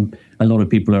just a lot of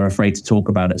people are afraid to talk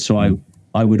about it. So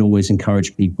I would always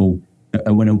encourage people,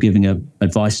 and when I'm giving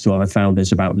advice to other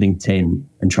founders about LinkedIn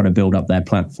and trying to build up their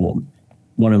platform,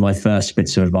 one of my first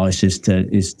bits of advice is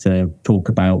to talk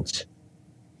about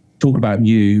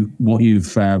you, what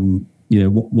you've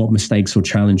what mistakes or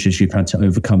challenges you've had to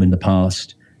overcome in the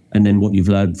past, and then what you've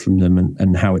learned from them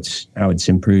and how it's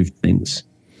improved things.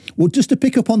 Well, just to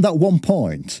pick up on that one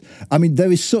point, I mean, there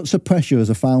is such a pressure as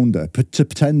a founder to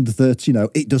pretend that,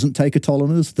 it doesn't take a toll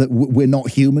on us, that we're not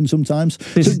human sometimes.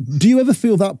 So do you ever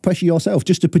feel that pressure yourself,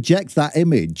 just to project that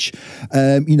image,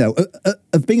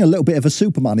 of being a little bit of a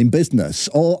Superman in business?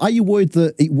 Or are you worried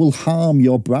that it will harm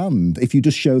your brand if you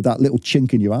just show that little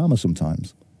chink in your armor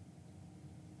sometimes?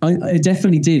 I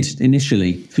definitely did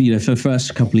initially for the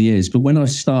first couple of years. But when I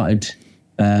started,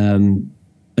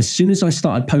 as soon as I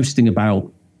started posting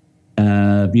about,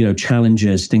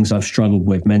 challenges, things I've struggled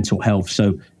with, mental health.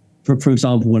 So, for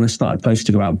example, when I started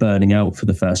posting about burning out for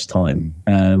the first time,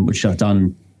 which I've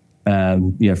done,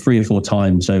 3 or 4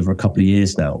 times over a couple of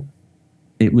years now,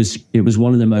 it was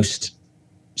one of the most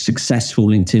successful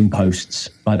LinkedIn posts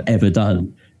I've ever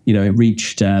done. It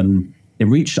reached. I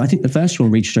think the first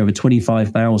one reached over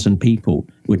 25,000 people,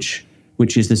 which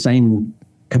is the same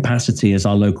capacity as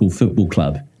our local football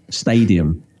club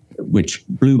stadium, which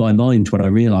blew my mind when I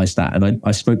realized that. And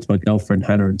I spoke to my girlfriend,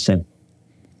 Hannah, and said,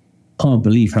 can't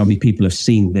believe how many people have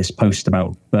seen this post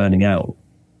about burning out.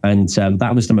 And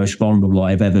that was the most vulnerable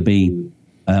I've ever been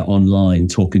online,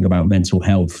 talking about mental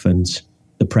health and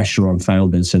the pressure on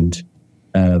founders and,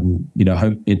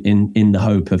 hope in the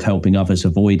hope of helping others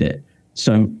avoid it.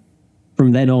 So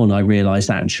from then on, I realized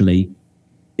actually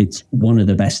it's one of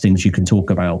the best things you can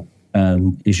talk about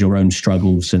is your own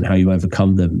struggles and how you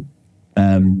overcome them.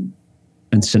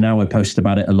 And so now I post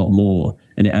about it a lot more,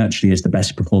 and it actually is the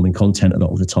best performing content a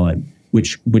lot of the time,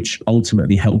 which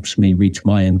ultimately helps me reach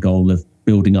my end goal of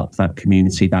building up that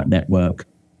community, that network,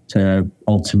 to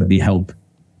ultimately help,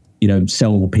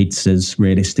 sell more pizzas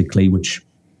realistically, which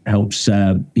helps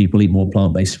people eat more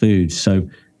plant-based food. So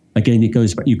again, it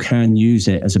goes back, you can use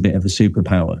it as a bit of a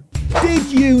superpower.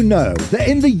 Did you know that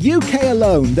in the UK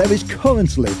alone, there is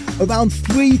currently around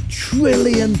 £3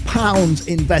 trillion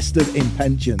invested in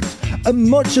pensions? And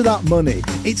much of that money,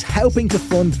 it's helping to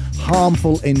fund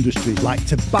harmful industries like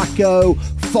tobacco,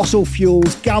 fossil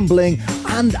fuels, gambling,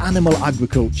 and animal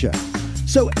agriculture.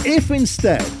 So if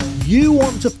instead you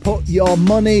want to put your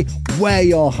money where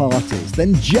your heart is,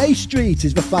 then Jay Street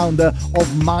is the founder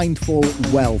of Mindful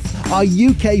Wealth, our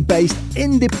UK-based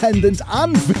independent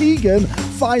and vegan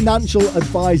financial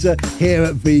advisor here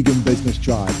at Vegan Business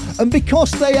Tribe. And because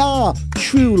they are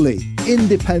truly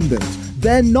independent,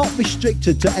 they're not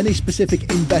restricted to any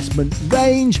specific investment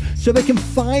range, so they can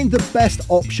find the best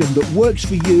option that works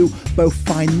for you both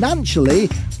financially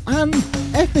and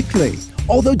ethically.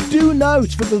 Although do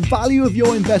note that the value of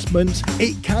your investments,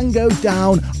 it can go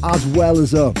down as well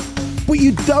as up. But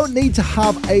you don't need to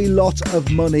have a lot of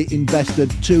money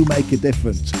invested to make a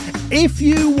difference. If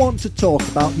you want to talk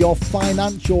about your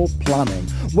financial planning,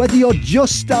 whether you're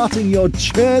just starting your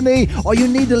journey or you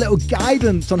need a little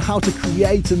guidance on how to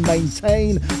create and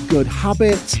maintain good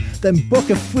habits, then book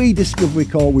a free discovery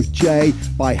call with Jay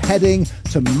by heading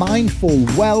to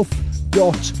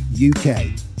mindfulwealth.uk.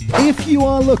 If you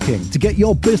are looking to get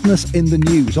your business in the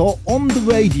news or on the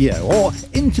radio or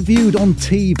interviewed on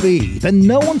TV, then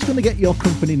no one's going to get your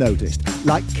company noticed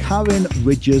like Karen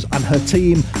Ridgers and her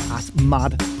team at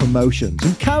Mad Promotions.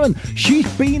 And Karen,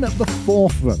 she's been at the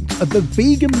forefront of the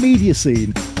vegan media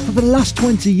scene for the last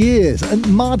 20 years. And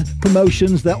Mad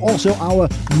Promotions, they're also our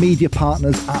media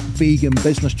partners at Vegan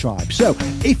Business Tribe. So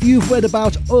if you've read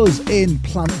about us in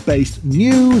plant-based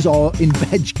news or in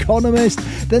Vegconomist,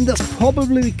 then that's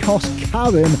probably because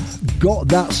Karen got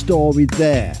that story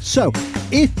there. So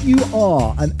if you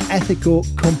are an ethical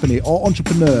company or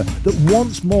entrepreneur that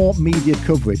wants more media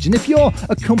coverage, and if you're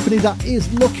a company that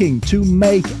is looking to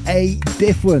make a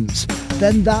difference,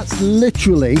 then that's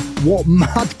literally what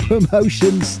Mad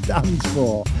Promotions stands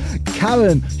for.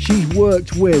 Karen, she's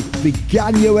worked with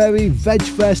Veganuary,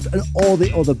 VegFest and all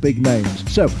the other big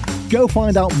names. So go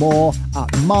find out more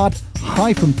at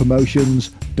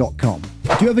mad-promotions.com.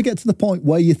 Do you ever get to the point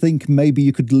where you think maybe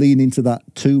you could lean into that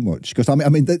too much? Because I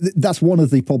mean, that's one of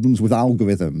the problems with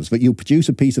algorithms, that you produce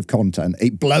a piece of content,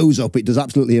 it blows up, it does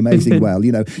absolutely amazing well.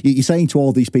 You know, you're saying to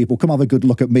all these people, come have a good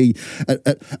look at me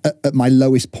at my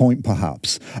lowest point,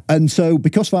 perhaps. And so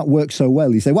because that works so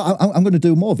well, you say, well, I'm going to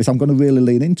do more of this. I'm going to really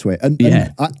lean into it. And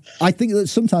I think that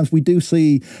sometimes we do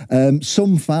see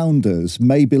some founders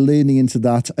maybe leaning into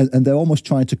that, and they're almost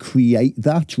trying to create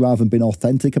that rather than being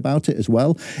authentic about it as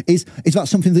well. Is that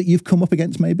something that you've come up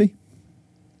against maybe?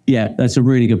 Yeah, that's a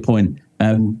really good point.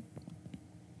 I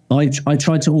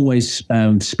try to always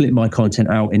split my content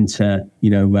out into,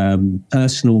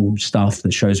 personal stuff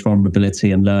that shows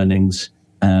vulnerability and learnings,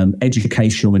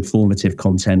 educational, informative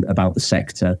content about the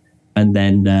sector, and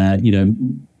then,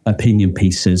 opinion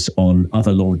pieces on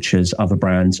other launches, other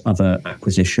brands, other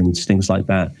acquisitions, things like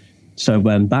that. So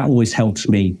that always helps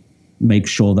me make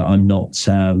sure that I'm not,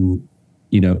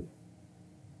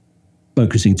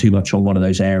 focusing too much on one of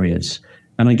those areas.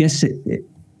 And I guess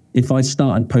if I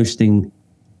started posting,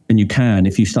 and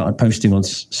if you started posting on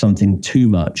something too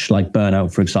much, like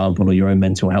burnout, for example, or your own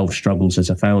mental health struggles as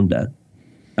a founder,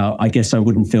 I guess I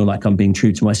wouldn't feel like I'm being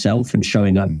true to myself and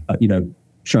showing up,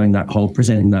 presenting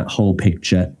that whole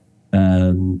picture,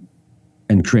 and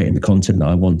creating the content that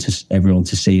I want everyone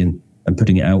to see and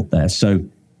putting it out there. So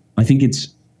I think it's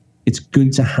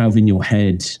good to have in your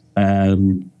head, a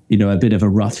bit of a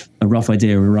rough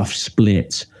idea, a rough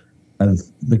split of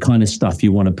the kind of stuff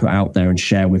you want to put out there and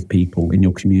share with people in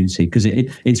your community, because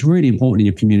it's really important in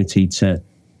your community to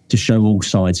show all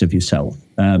sides of yourself.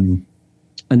 And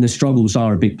the struggles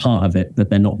are a big part of it, but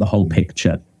they're not the whole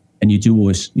picture. And you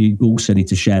also need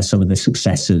to share some of the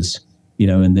successes,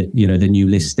 and the new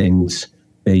listings,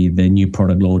 the new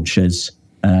product launches,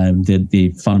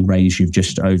 the fundraise you've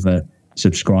just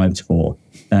oversubscribed for.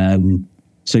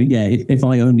 So yeah, if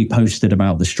I only posted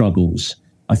about the struggles,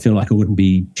 I feel like I wouldn't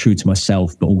be true to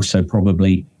myself, but also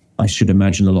probably I should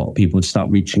imagine a lot of people would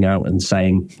start reaching out and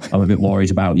saying, I'm a bit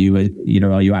worried about you.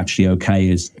 Are you actually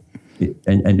okay?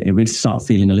 And it would start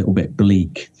feeling a little bit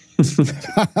bleak.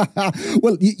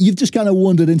 Well, you've just kind of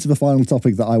wandered into the final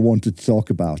topic that I wanted to talk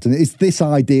about, and it's this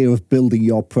idea of building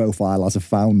your profile as a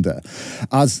founder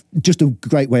as just a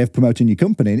great way of promoting your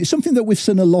company. And it's something that we've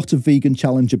seen a lot of vegan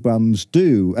challenger brands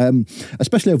do,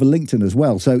 especially over LinkedIn as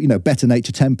well. So, Better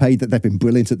Nature Tempeh, that they've been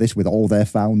brilliant at this with all their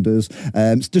founders.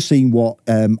 Just seeing what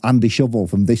Andy Shovel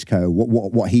from Thisco,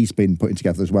 what he's been putting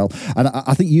together as well. And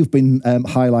I think you've been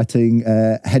highlighting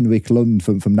Henrik Lund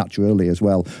from Naturally as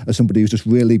well, as somebody who's just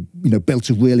really built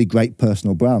a really great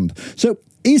personal brand. So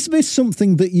is this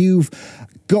something that you've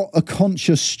got a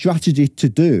conscious strategy to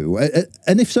do?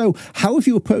 And if so, how have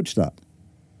you approached that?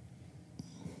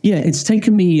 Yeah, it's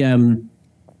taken me... I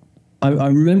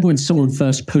remember when someone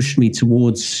first pushed me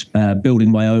towards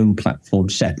building my own platform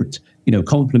separate,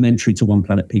 complementary to One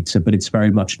Planet Pizza, but it's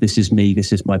very much, this is me,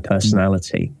 this is my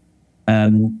personality.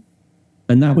 And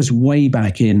that was way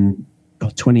back in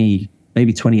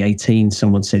 2018,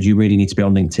 someone said, you really need to be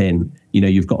on LinkedIn.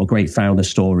 You've got a great founder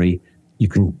story.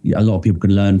 A lot of people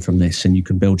can learn from this, and you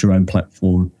can build your own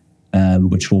platform,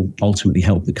 which will ultimately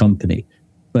help the company.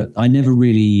 But I never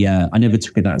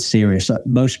took it that serious.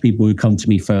 Most people who come to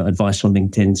me for advice on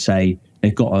LinkedIn say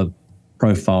they've got a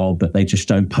profile, but they just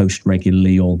don't post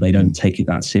regularly, or they don't take it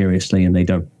that seriously, and they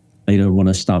don't want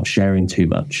to start sharing too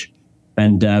much.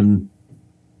 And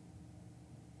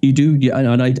you do,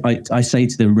 and I say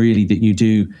to them really that you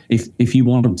do. If you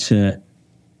want to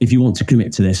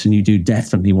commit to this, and you do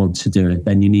definitely want to do it,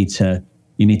 then you need to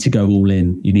go all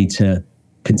in. You need to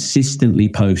consistently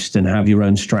post and have your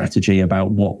own strategy about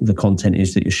what the content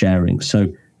is that you're sharing.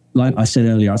 So, like I said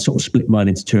earlier, I sort of split mine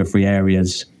into 2 or 3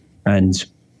 areas, and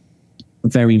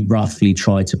very roughly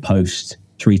try to post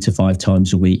 3 to 5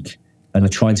 times a week, and I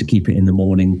try to keep it in the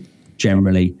morning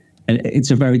generally. And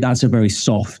that's a very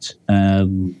soft,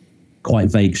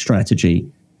 quite vague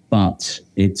strategy, but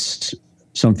it's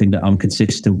something that I'm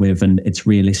consistent with, and it's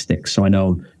realistic. So I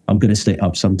know I'm going to slip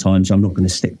up sometimes. I'm not going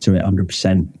to stick to it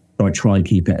 100%. So I try and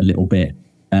keep it a little bit,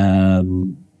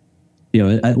 almost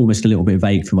a little bit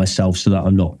vague for myself, so that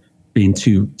I'm not being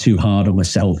too hard on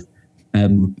myself.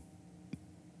 And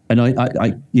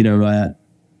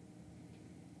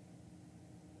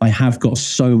I have got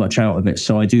so much out of it.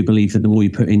 So I do believe that the more you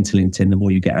put into LinkedIn, the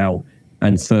more you get out.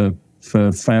 And for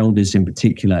founders in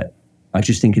particular, I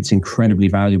just think it's incredibly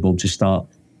valuable to start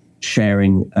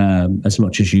sharing as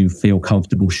much as you feel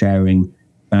comfortable sharing,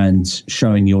 and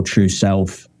showing your true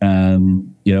self.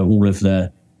 All of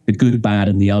the the good, bad,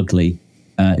 and the ugly.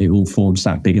 It all forms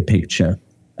that bigger picture.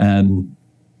 And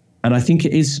I think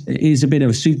it is a bit of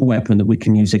a super weapon that we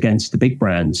can use against the big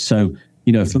brands. So,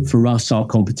 for us, our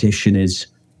competition is,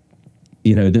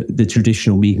 the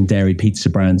traditional meat and dairy pizza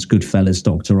brands, Goodfellas,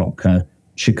 Dr. Oetker,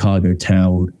 Chicago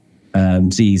Town,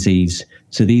 Zzz's.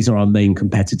 So these are our main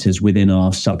competitors within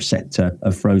our subsector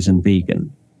of frozen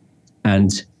vegan.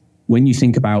 And when you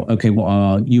think about, okay, what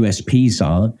our USPs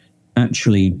are,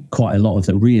 actually quite a lot of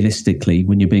them, realistically,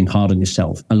 when you're being hard on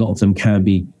yourself, a lot of them can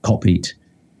be copied.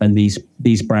 And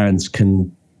these brands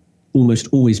can almost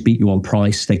always beat you on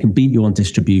price. They can beat you on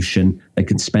distribution. They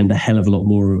can spend a hell of a lot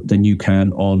more than you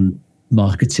can on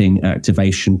marketing,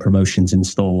 activation, promotions in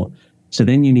store. So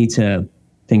then you need to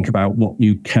think about what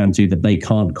you can do that they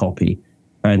can't copy.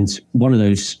 And one of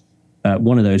those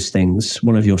things,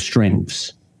 one of your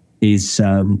strengths is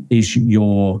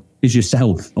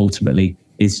yourself. Ultimately,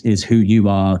 is who you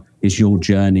are, is your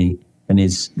journey, and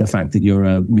is the fact that you're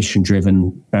a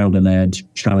mission-driven, founder-led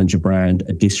challenger brand,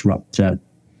 a disruptor,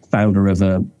 founder of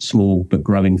a small but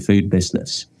growing food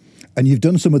business. And you've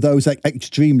done some of those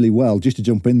extremely well. Just to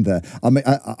jump in there, I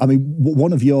mean,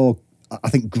 one of your, I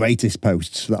think, greatest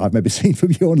posts that I've maybe seen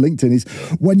from you on LinkedIn is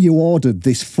when you ordered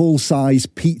this full-size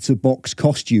pizza box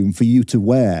costume for you to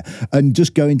wear, and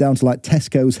just going down to like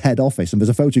Tesco's head office, and there's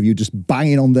a photo of you just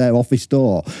banging on their office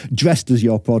door, dressed as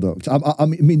your product. I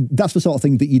mean, that's the sort of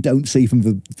thing that you don't see from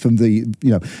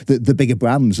the bigger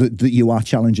brands that you are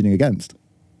challenging against.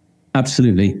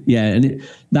 Absolutely, yeah, and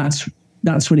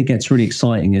that's when it gets really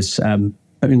exciting, is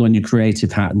putting on your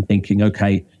creative hat and thinking,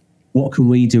 okay, what can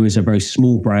we do as a very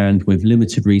small brand with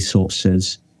limited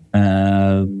resources,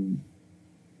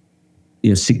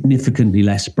 significantly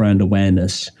less brand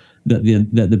awareness that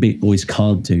the big boys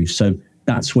can't do. So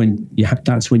that's when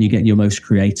you get your most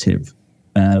creative,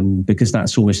 because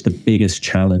that's almost the biggest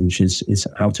challenge is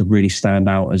how to really stand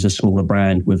out as a smaller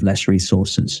brand with less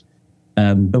resources.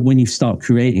 But when you start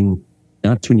creating,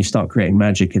 that's when you start creating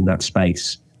magic in that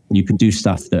space. You can do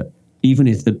stuff that even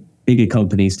if the bigger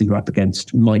companies that you're up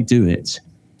against might do it,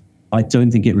 I don't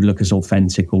think it would look as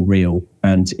authentic or real,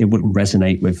 and it wouldn't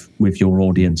resonate with your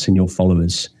audience and your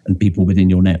followers and people within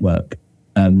your network.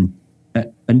 And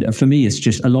for me, it's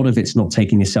just a lot of it's not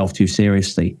taking yourself too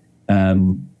seriously,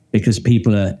 because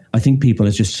I think people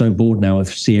are just so bored now of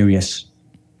serious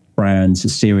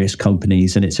brands, serious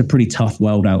companies, and it's a pretty tough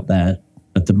world out there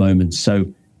at the moment. So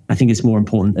I think it's more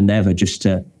important than ever just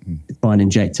to try and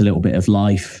inject a little bit of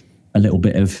life, a little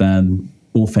bit of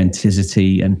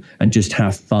authenticity, and just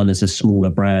have fun as a smaller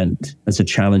brand, as a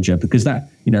challenger, because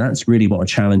that's really what a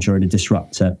challenger and a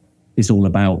disruptor is all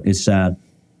about. Is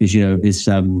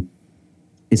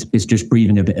just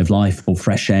breathing a bit of life or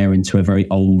fresh air into a very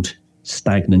old,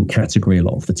 stagnant category a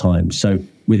lot of the time. So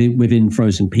within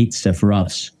frozen pizza, for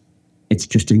us, it's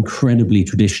just an incredibly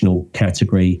traditional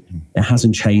category. It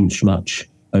hasn't changed much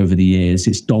over the years.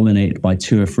 It's dominated by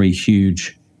 2 or 3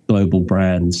 huge global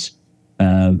brands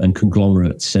and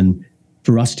conglomerates. And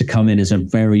for us to come in as a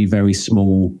very, very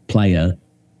small player,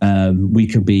 we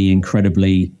can be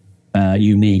incredibly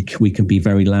unique. We can be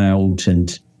very loud,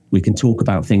 and we can talk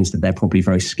about things that they're probably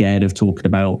very scared of talking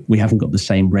about. We haven't got the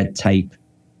same red tape,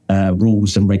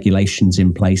 rules and regulations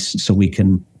in place, so we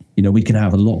can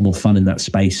have a lot more fun in that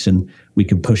space, and we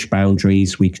can push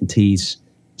boundaries. We can tease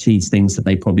things that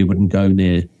they probably wouldn't go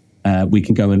near. We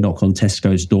can go and knock on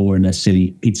Tesco's door in a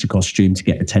silly pizza costume to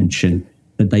get attention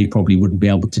that they probably wouldn't be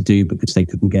able to do because they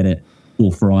couldn't get it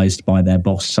authorized by their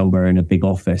boss somewhere in a big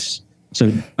office.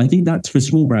 So I think that's for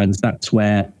small brands. That's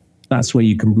where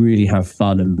you can really have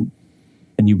fun,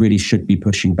 and you really should be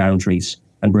pushing boundaries.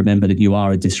 And remember that you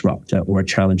are a disruptor or a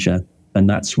challenger, and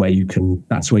that's where you can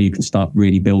start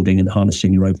really building and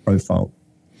harnessing your own profile.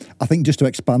 I think just to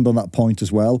expand on that point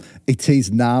as well, it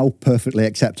is now perfectly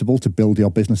acceptable to build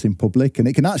your business in public, and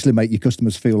it can actually make your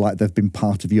customers feel like they've been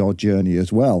part of your journey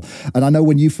as well. And I know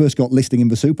when you first got listing in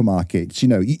the supermarkets,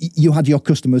 you had your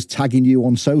customers tagging you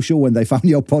on social when they found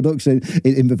your products in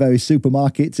the various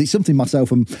supermarkets. It's something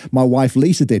myself and my wife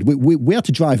Lisa did. We had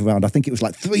to drive around, I think it was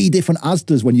like 3 different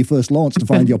Asdas when you first launched to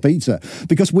find your pizza,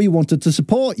 because we wanted to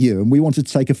support you and we wanted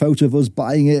to take a photo of us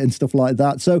buying it and stuff like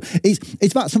that. So is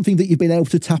that something that you've been able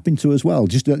to tap into as well,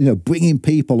 just bringing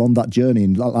people on that journey,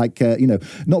 and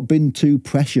not being too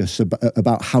precious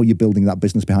about how you're building that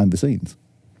business behind the scenes?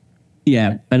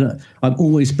 Yeah, and I've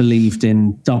always believed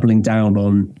in doubling down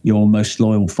on your most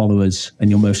loyal followers and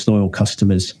your most loyal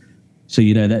customers. So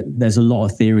that there's a lot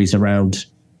of theories around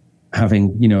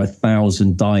having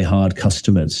 1,000 diehard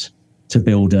customers to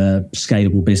build a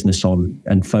scalable business on,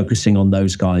 and focusing on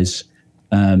those guys,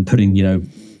 putting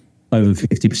over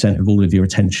 50% of all of your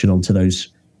attention onto those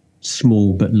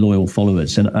small but loyal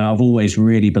followers. And I've always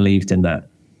really believed in that.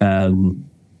 And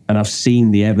I've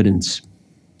seen the evidence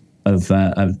of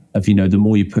the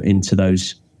more you put into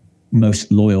those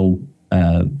most loyal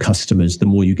customers, the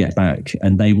more you get back.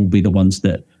 And they will be the ones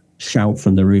that shout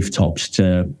from the rooftops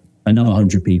to another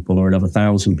 100 people or another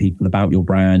 1,000 people about your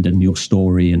brand and your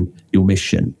story and your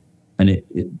mission. And it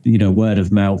word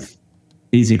of mouth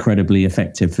is incredibly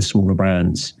effective for smaller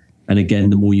brands. And again,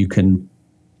 the more you can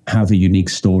have a unique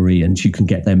story and you can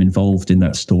get them involved in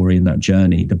that story and that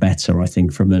journey, the better, I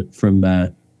think, from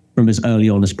as early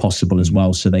on as possible as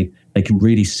well. So they can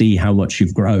really see how much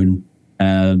you've grown,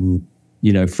 from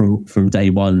day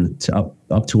one to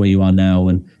up to where you are now.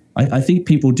 And I think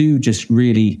people do just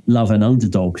really love an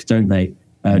underdog, don't they?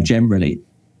 Generally,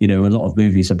 a lot of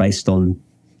movies are based on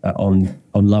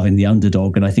loving the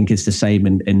underdog, and I think it's the same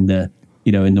in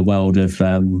the world of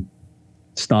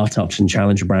startups and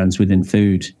challenger brands within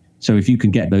food. So if you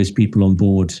can get those people on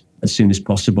board as soon as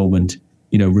possible and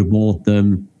reward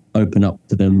them, open up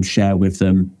to them, share with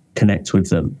them, connect with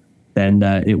them, then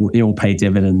it will pay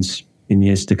dividends in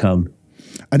years to come.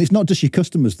 And it's not just your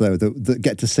customers, though, that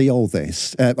get to see all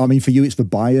this. For you, it's the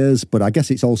buyers, but I guess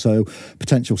it's also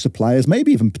potential suppliers,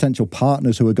 maybe even potential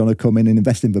partners who are going to come in and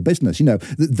invest in the business.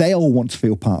 They all want to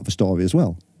feel part of the story as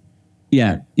well.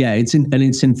 Yeah, it's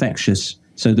infectious.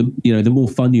 So the more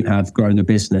fun you have growing a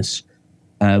business,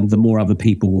 the more other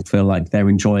people will feel like they're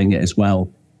enjoying it as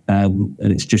well. And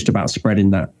it's just about spreading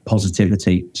that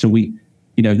positivity. So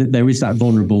there is that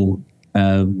vulnerable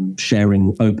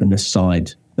sharing openness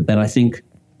side. But then I think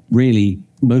really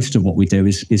most of what we do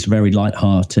is very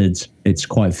lighthearted. It's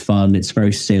quite fun. It's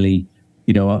very silly.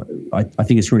 I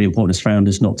think it's really important as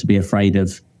founders not to be afraid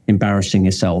of embarrassing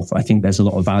yourself. I think there's a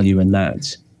lot of value in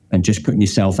that, and just putting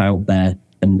yourself out there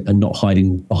and not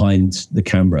hiding behind the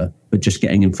camera, but just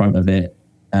getting in front of it,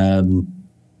 and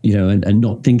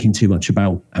not thinking too much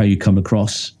about how you come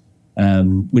across,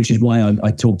 which is why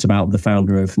I talked about the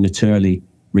founder of Naturli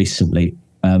recently,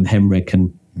 Henrik,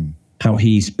 and how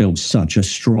he's built such a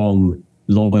strong,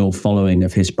 loyal following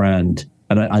of his brand.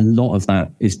 And a lot of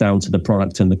that is down to the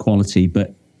product and the quality,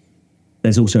 but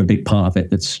there's also a big part of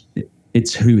it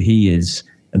it's who he is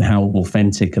and how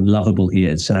authentic and lovable he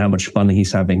is and how much fun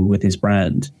he's having with his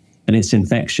brand. And it's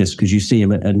infectious because you see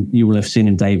him, and you will have seen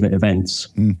him, Dave, at events,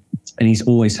 and he's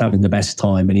always having the best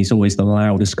time, and he's always the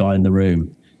loudest guy in the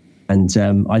room. And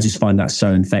I just find that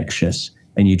so infectious.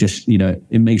 And you just,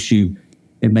 it makes you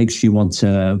want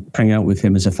to hang out with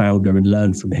him as a founder and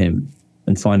learn from him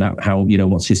and find out how,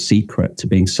 what's his secret to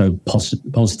being so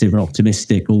positive and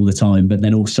optimistic all the time. But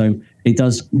then also it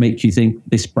does make you think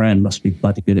this brand must be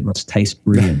bloody good. It must taste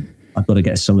brilliant. I've got to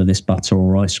get some of this butter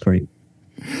or ice cream.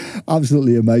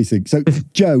 Absolutely amazing. So,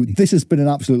 Joe, this has been an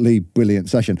absolutely brilliant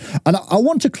session. And I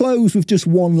want to close with just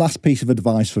one last piece of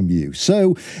advice from you.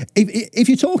 So if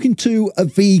you're talking to a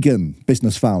vegan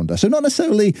business founder, so not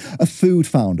necessarily a food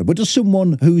founder, but just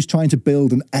someone who's trying to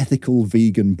build an ethical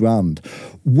vegan brand,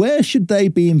 where should they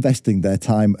be investing their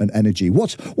time and energy?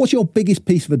 What's your biggest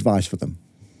piece of advice for them?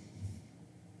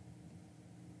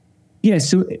 Yeah,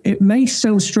 so it may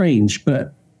sound strange,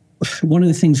 but one of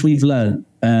the things we've learned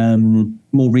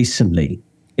more recently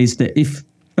is that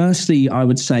firstly, I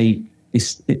would say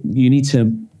you need to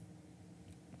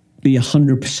be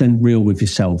 100% real with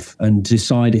yourself and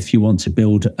decide if you want to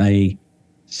build a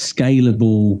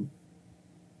scalable,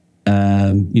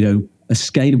 a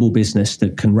scalable business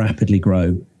that can rapidly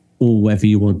grow, or whether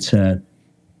you want to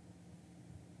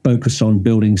focus on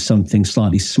building something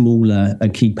slightly smaller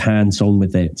and keep hands on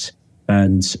with it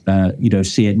and,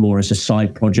 see it more as a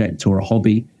side project or a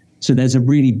hobby. So there's a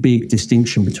really big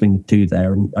distinction between the two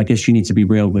there. And I guess you need to be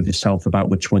real with yourself about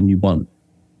which one you want.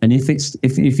 And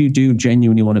if you do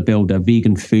genuinely want to build a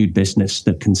vegan food business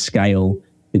that can scale,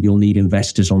 that you'll need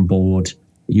investors on board,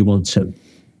 that you want to,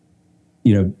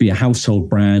 be a household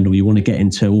brand, or you want to get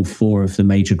into all four of the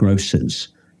major grocers,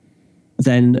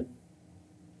 then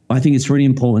I think it's really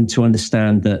important to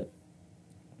understand that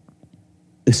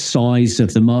the size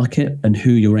of the market and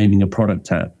who you're aiming a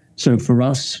product at. So for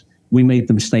us, we made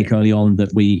the mistake early on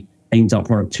that we aimed our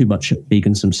product too much at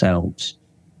vegans themselves.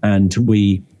 And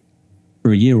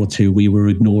for a year or two, we were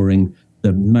ignoring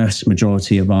the mass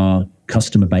majority of our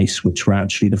customer base, which were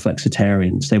actually the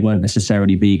flexitarians. They weren't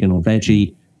necessarily vegan or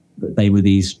veggie, but they were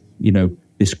these,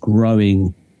 this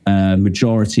growing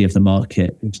majority of the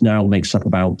market, which now makes up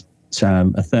about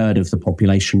a third of the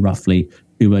population roughly,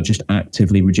 who are just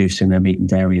actively reducing their meat and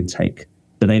dairy intake.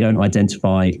 So they don't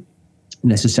identify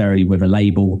necessarily with a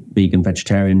label vegan,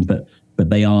 vegetarian, but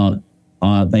they are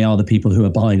the people who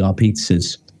are buying our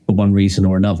pizzas for one reason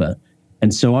or another.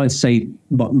 And so I'd say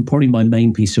probably my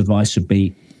main piece of advice would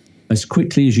be, as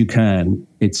quickly as you can,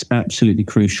 it's absolutely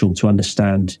crucial to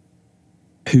understand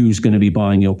who's going to be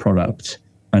buying your product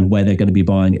and where they're going to be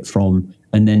buying it from,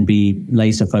 and then be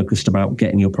laser focused about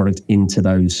getting your product into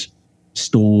those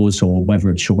stores, or whether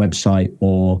it's your website,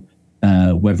 or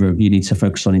whether you need to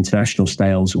focus on international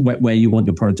sales, where you want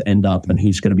your product to end up and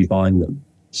who's going to be buying them.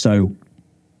 So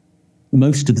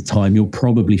most of the time you'll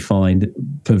probably find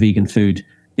for vegan food,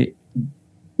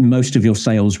 most of your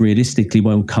sales realistically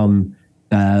won't come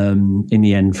in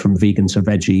the end from vegans or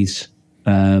veggies,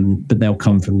 but they'll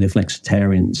come from the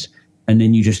flexitarians. And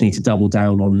then you just need to double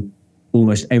down on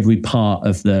almost every part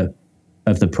of the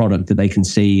product that they can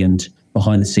see, and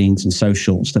behind the scenes and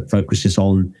socials that focuses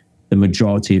on the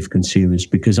majority of consumers,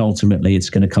 because ultimately it's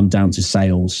going to come down to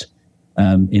sales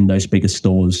in those bigger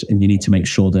stores, and you need to make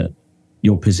sure that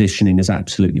your positioning is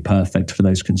absolutely perfect for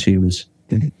those consumers.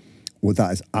 Well,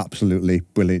 that is absolutely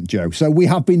brilliant, Joe. So we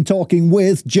have been talking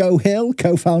with Joe Hill,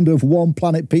 co-founder of One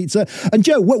Planet Pizza. And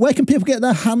Joe, where can people get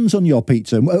their hands on your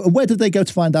pizza? Where did they go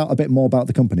to find out a bit more about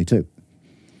the company too?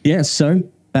 Yeah, so,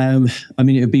 I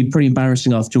mean, it would be pretty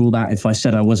embarrassing after all that if I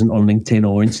said I wasn't on LinkedIn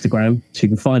or Instagram. So you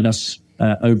can find us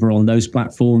over on those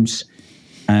platforms.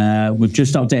 We've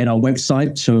just updated our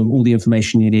website, so all the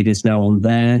information you need is now on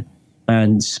there.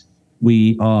 And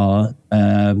we are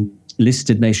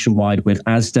listed nationwide with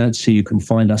Asda, so you can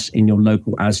find us in your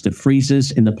local Asda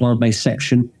freezers in the plant-based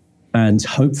section. And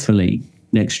hopefully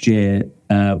next year,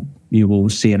 you will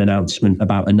see an announcement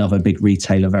about another big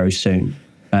retailer very soon.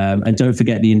 And don't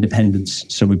forget the independents.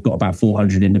 So we've got about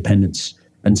 400 independents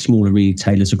and smaller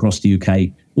retailers across the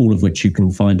UK, all of which you can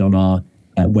find on our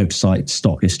website,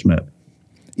 Stockist Map.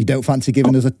 You don't fancy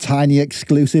giving us a tiny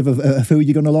exclusive of who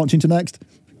you're going to launch into next?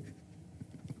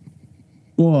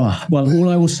 Oh, well, all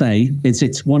I will say is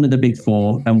it's one of the big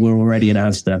four, and we're already in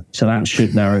Asda, so that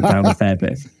should narrow it down a fair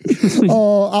bit.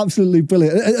 Oh, absolutely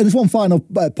brilliant. And there's one final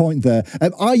point there.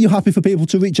 Are you happy for people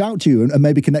to reach out to you and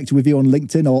maybe connect with you on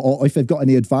LinkedIn, or if they've got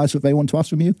any advice that they want to ask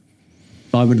from you?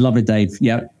 I would love it, Dave.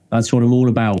 Yeah, that's what I'm all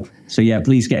about. So yeah,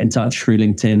 please get in touch through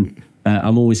LinkedIn.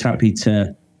 I'm always happy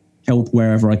to help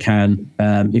wherever I can,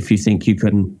 if you think you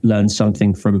can learn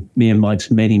something from me and Mike's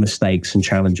many mistakes and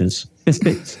challenges.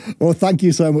 Well, thank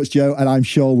you so much, Joe, and I'm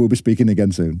sure we'll be speaking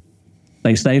again soon.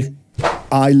 Thanks, Dave.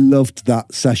 I loved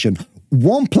that session.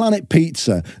 One Planet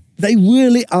Pizza, they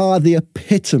really are the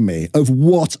epitome of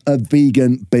what a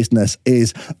vegan business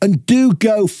is. And do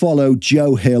go follow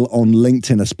Joe Hill on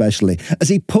LinkedIn especially, as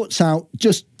he puts out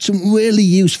just some really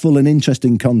useful and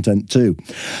interesting content too.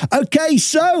 Okay,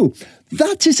 so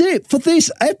that is it for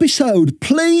this episode.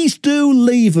 Please do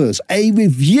leave us a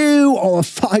review or a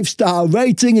 5-star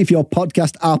rating if your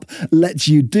podcast app lets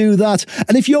you do that.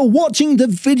 And if you're watching the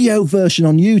video version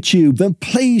on YouTube, then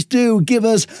please do give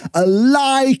us a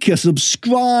like, a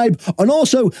subscribe, and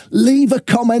also leave a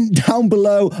comment down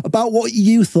below about what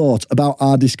you thought about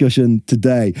our discussion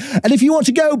today. And if you want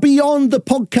to go beyond the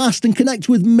podcast and connect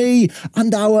with me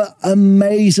and our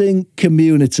amazing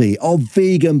community of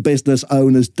vegan business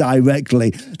owners directly,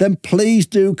 then please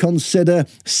do consider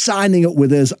signing up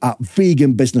with us at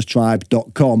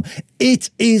veganbusinesstribe.com.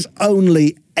 It is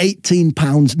only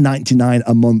 £18.99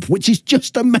 a month, which is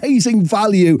just amazing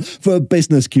value for a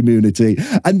business community.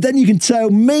 And then you can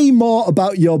tell me more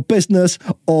about your business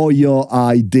or your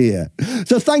idea.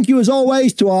 So thank you as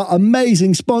always to our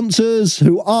amazing sponsors,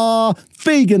 who are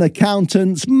Vegan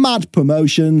Accountants, Mad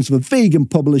Promotions, The Vegan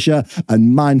Publisher,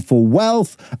 and Mindful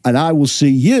Wealth. And I will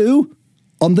see you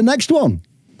on the next one.